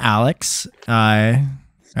Alex.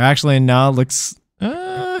 Actually, no, looks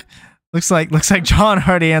like John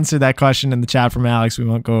already answered that question in the chat from Alex. We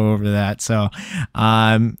won't go over that. So,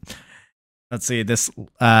 let's see. This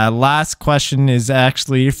last question is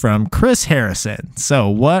actually from Chris Harrison. So,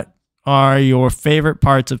 what are your favorite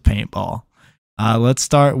parts of paintball? Let's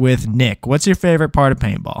start with Nick. What's your favorite part of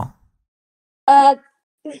paintball?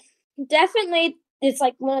 Definitely, it's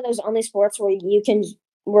like one of those only sports where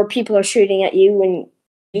people are shooting at you and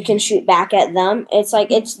you can shoot back at them. It's like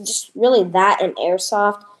it's just really that and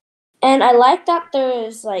airsoft. And I like that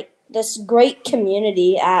there's like this great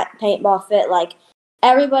community at Paintball Fit. Like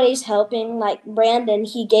everybody's helping. Like Brandon,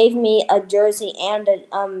 he gave me a jersey and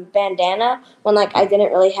a bandana when like I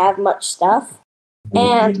didn't really have much stuff.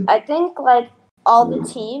 And I think like all the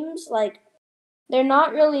teams, like they're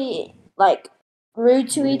not really like rude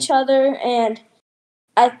to each other. And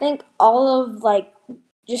I think all of like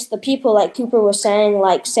just the people like Cooper was saying,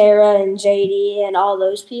 like Sarah and JD and all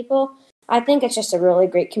those people, I think it's just a really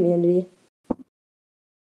great community.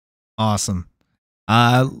 Awesome.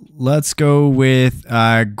 Let's go with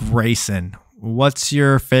Grayson. What's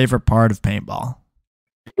your favorite part of paintball?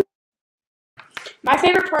 My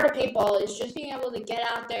favorite part of paintball is just being able to get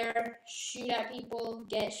out there, shoot at people,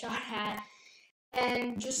 get shot at,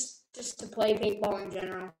 and just to play paintball in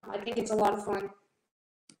general. I think it's a lot of fun.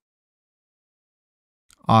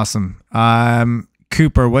 Awesome.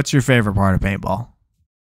 Cooper, what's your favorite part of paintball?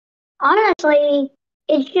 Honestly,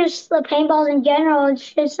 it's just the paintballs in general.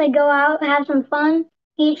 It's just to go out, have some fun,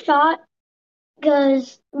 get shot.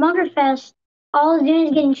 Because Bunkerfest, all I do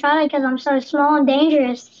is getting shot at because I'm so small and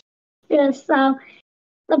dangerous. Just so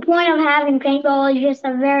the point of having paintball is just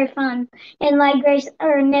a very fun. And like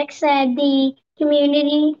Nick said, the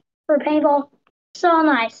community for paintball, so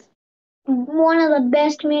nice. One of the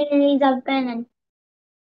best communities I've been in.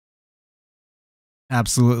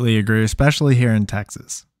 Absolutely agree, especially here in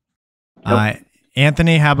Texas.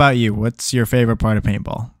 Anthony, how about you? What's your favorite part of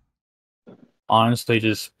paintball? Honestly,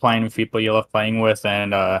 just playing with people you love playing with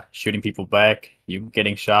and shooting people back, you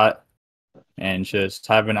getting shot, and just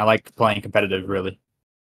I like playing competitive, really.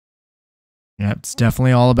 Yeah, it's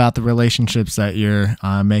definitely all about the relationships that you're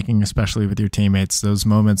making, especially with your teammates. Those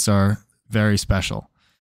moments are very special.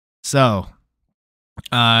 So,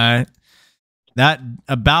 that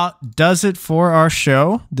about does it for our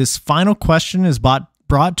show. This final question is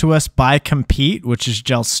brought to us by Compete, which is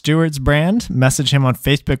Jell Stewart's brand. Message him on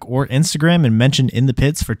Facebook or Instagram and mention In the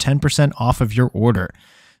Pits for 10% off of your order.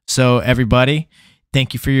 So everybody,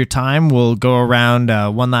 Thank you for your time. We'll go around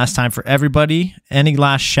one last time for everybody. Any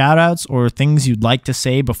last shout outs or things you'd like to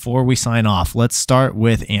say before we sign off? Let's start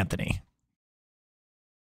with Anthony.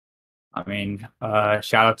 I mean,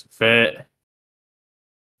 shout out to Fit.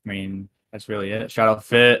 I mean, that's really it. Shout out to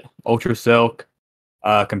Fit, Ultra Silk,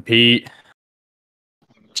 Compete,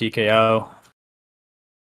 TKO.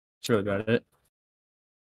 That's really about it.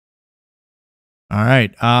 All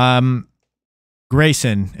right.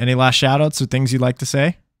 Grayson, any last shout outs or things you'd like to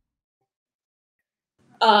say?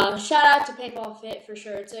 Shout out to Paintball Fit for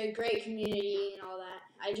sure. It's a great community and all that.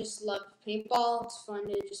 I just love paintball. It's fun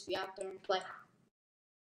to just be out there and play.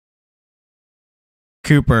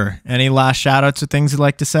 Cooper, any last shout outs or things you'd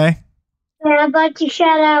like to say? And I'd like to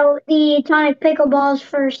shout out the atomic pickleballs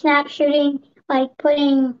for snap shooting, like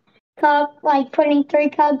putting 3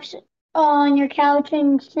 cups on your couch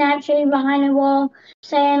and snap shooting behind a wall,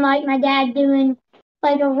 saying like my dad doing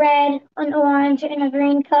like a red, an orange, and a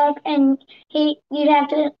green cup, and you'd have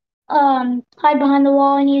to hide behind the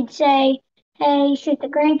wall and you'd say, "Hey, shoot the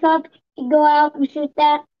green cup." You'd go out and shoot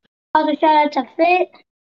that. Also shout out to Fit,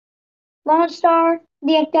 Lone Star,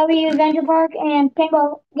 DFW Adventure Park, and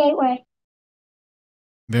Paintball Gateway.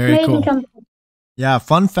 Very Amazing cool. company. Yeah,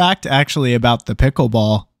 fun fact actually about the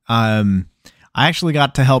pickleball. I actually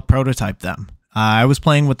got to help prototype them. I was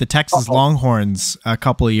playing with the Texas Longhorns a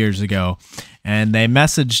couple of years ago, and they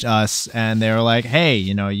messaged us and they were like, "Hey,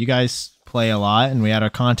 you guys play a lot," and we had our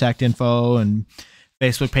contact info and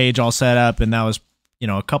Facebook page all set up, and that was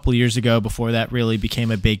a couple of years ago before that really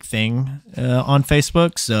became a big thing on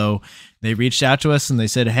Facebook. So they reached out to us and they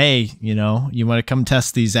said, "Hey, you want to come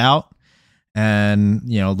test these out and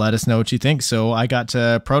let us know what you think." So I got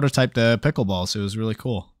to prototype the pickleball, so it was really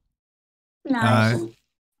cool. Nice.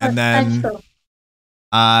 And then That's cool.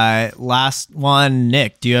 last one,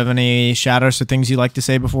 Nick, do you have any shout outs or things you'd like to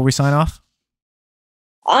say before we sign off?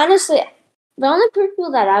 Honestly, the only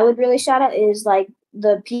people that I would really shout out is like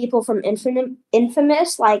the people from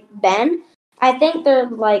Infamous, like Ben. I think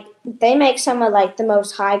they make some of like the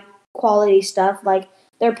most high quality stuff. Like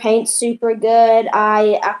their paint's super good.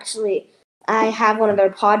 I have one of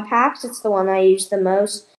their pod packs. It's the one I use the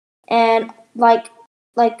most. And like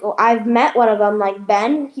I've met one of them, like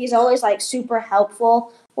Ben. He's always like super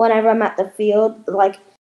helpful whenever I'm at the field. Like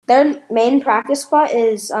their main practice spot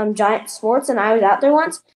is Giant Sports, and I was out there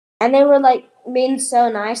once, and they were like being so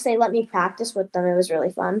nice. They let me practice with them. It was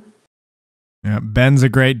really fun. Yeah, Ben's a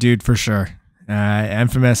great dude for sure.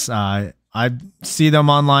 Infamous. I see them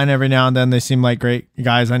online every now and then. They seem like great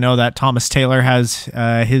guys. I know that Thomas Taylor has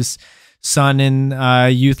his son in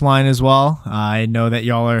youth line as well. I know that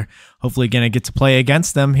y'all are hopefully going to get to play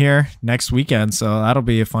against them here next weekend, so that'll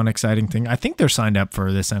be a fun, exciting thing. I think they're signed up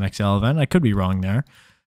for this NXL event. I could be wrong there.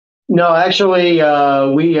 No, actually,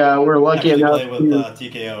 we're lucky enough play with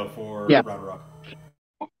TKO for Round Rock.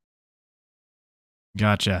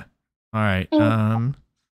 Gotcha. All right. I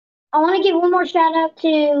want to give one more shout out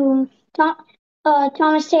to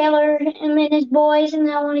Thomas Taylor and his boys, and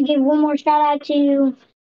I want to give one more shout out to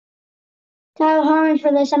Tyler Harmon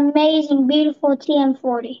for this amazing, beautiful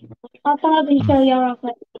TM40. I'll come up and show y'all real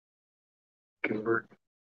quick.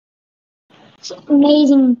 It's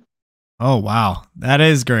amazing. Oh, wow. That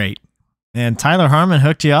is great. And Tyler Harmon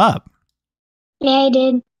hooked you up. Yeah, he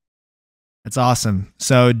did. That's awesome.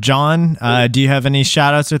 So, John, do you have any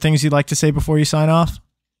shout outs or things you'd like to say before you sign off?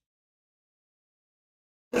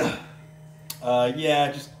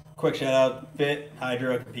 Yeah, just quick shout out. Fit,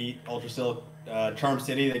 Hydro, Compete, Ultra Silk, Charm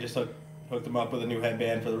City. They just hooked them up with a new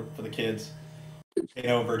headband for the kids.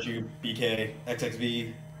 KO, Virtue, BK,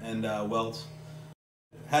 XXV, and Welts.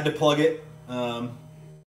 Had to plug it.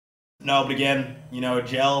 No, but again,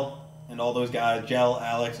 Gel and all those guys, Gel,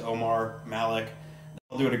 Alex, Omar, Malik, they're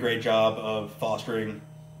all doing a great job of fostering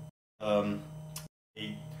a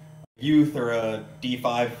youth or a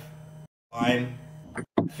D5 line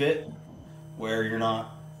fit where you're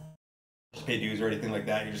not just pay dues or anything like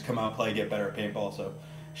that. You just come out, play, get better at paintball. So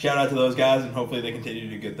shout out to those guys, and hopefully they continue to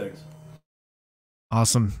do good things.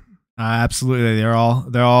 Awesome. Absolutely. They're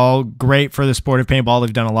all great for the sport of paintball.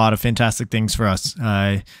 They've done a lot of fantastic things for us.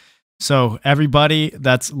 So everybody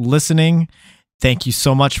that's listening, thank you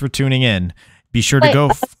so much for tuning in. Be sure to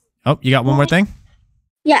go. Oh, you got one more thing?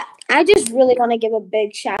 Yeah, I just really want to give a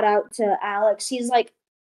big shout out to Alex. He is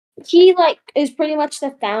pretty much the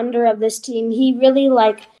founder of this team. He really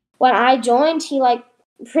when I joined, he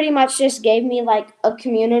pretty much just gave me a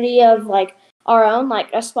community of our own,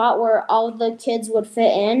 a spot where all the kids would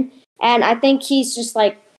fit in. And I think he's just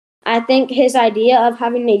I think his idea of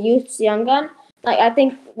having a youth's young gun, I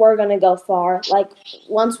think we're gonna go far.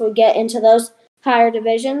 Once we get into those higher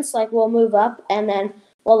divisions. Like we'll move up, and then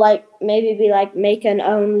we'll like maybe be like make an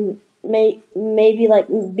own, maybe like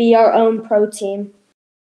be our own pro team.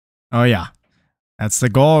 Oh yeah, that's the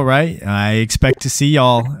goal, right? I expect to see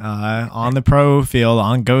y'all on the pro field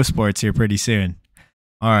on Go Sports here pretty soon.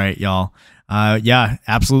 All right, y'all. Yeah,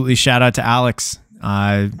 absolutely. Shout out to Alex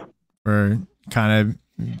for kind of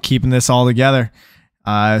keeping this all together.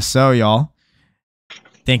 So y'all,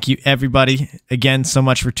 thank you everybody again so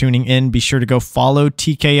much for tuning in. Be sure to go follow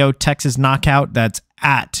TKO Texas Knockout. That's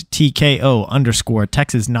at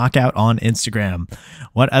TKO_Texas Knockout on Instagram.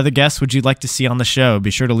 What other guests would you like to see on the show? Be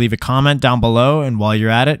sure to leave a comment down below, and while you're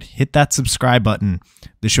at it, hit that subscribe button.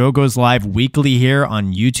 The show goes live weekly here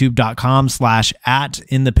on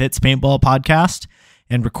youtube.com/@InThePitsPaintball Podcast,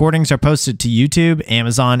 and recordings are posted to YouTube,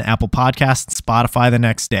 Amazon, Apple Podcasts, and Spotify the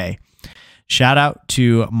next day. Shout out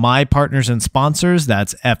to my partners and sponsors.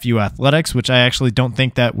 That's FU Athletics, which I actually don't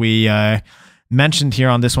think that we mentioned here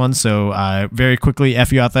on this one. So very quickly,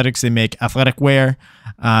 FU Athletics, they make athletic wear.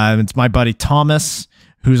 It's my buddy Thomas,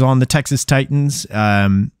 who's on the Texas Titans.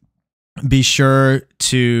 Be sure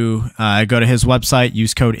to go to his website,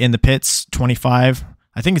 use code INTHEPITS25.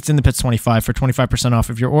 I think it's in the Pits 25 for 25% off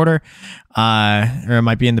of your order, or it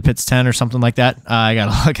might be in the Pits 10 or something like that. I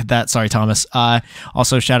gotta look at that. Sorry, Thomas.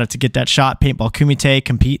 Also, shout out to Get That Shot, Paintball Kumite,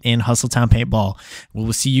 Compete in Hustletown Paintball. We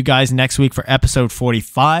will see you guys next week for episode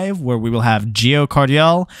 45, where we will have Gio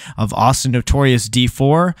Cardiel of Austin Notorious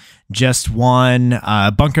D4. Just won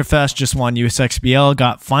Bunkerfest, just won USXBL,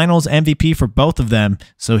 got finals MVP for both of them.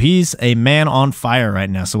 So he's a man on fire right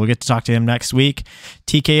now. So we'll get to talk to him next week.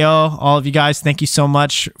 TKO, all of you guys, thank you so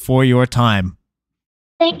much for your time.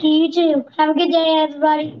 Thank you. You too. Have a good day,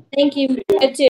 everybody. Thank you. Good too.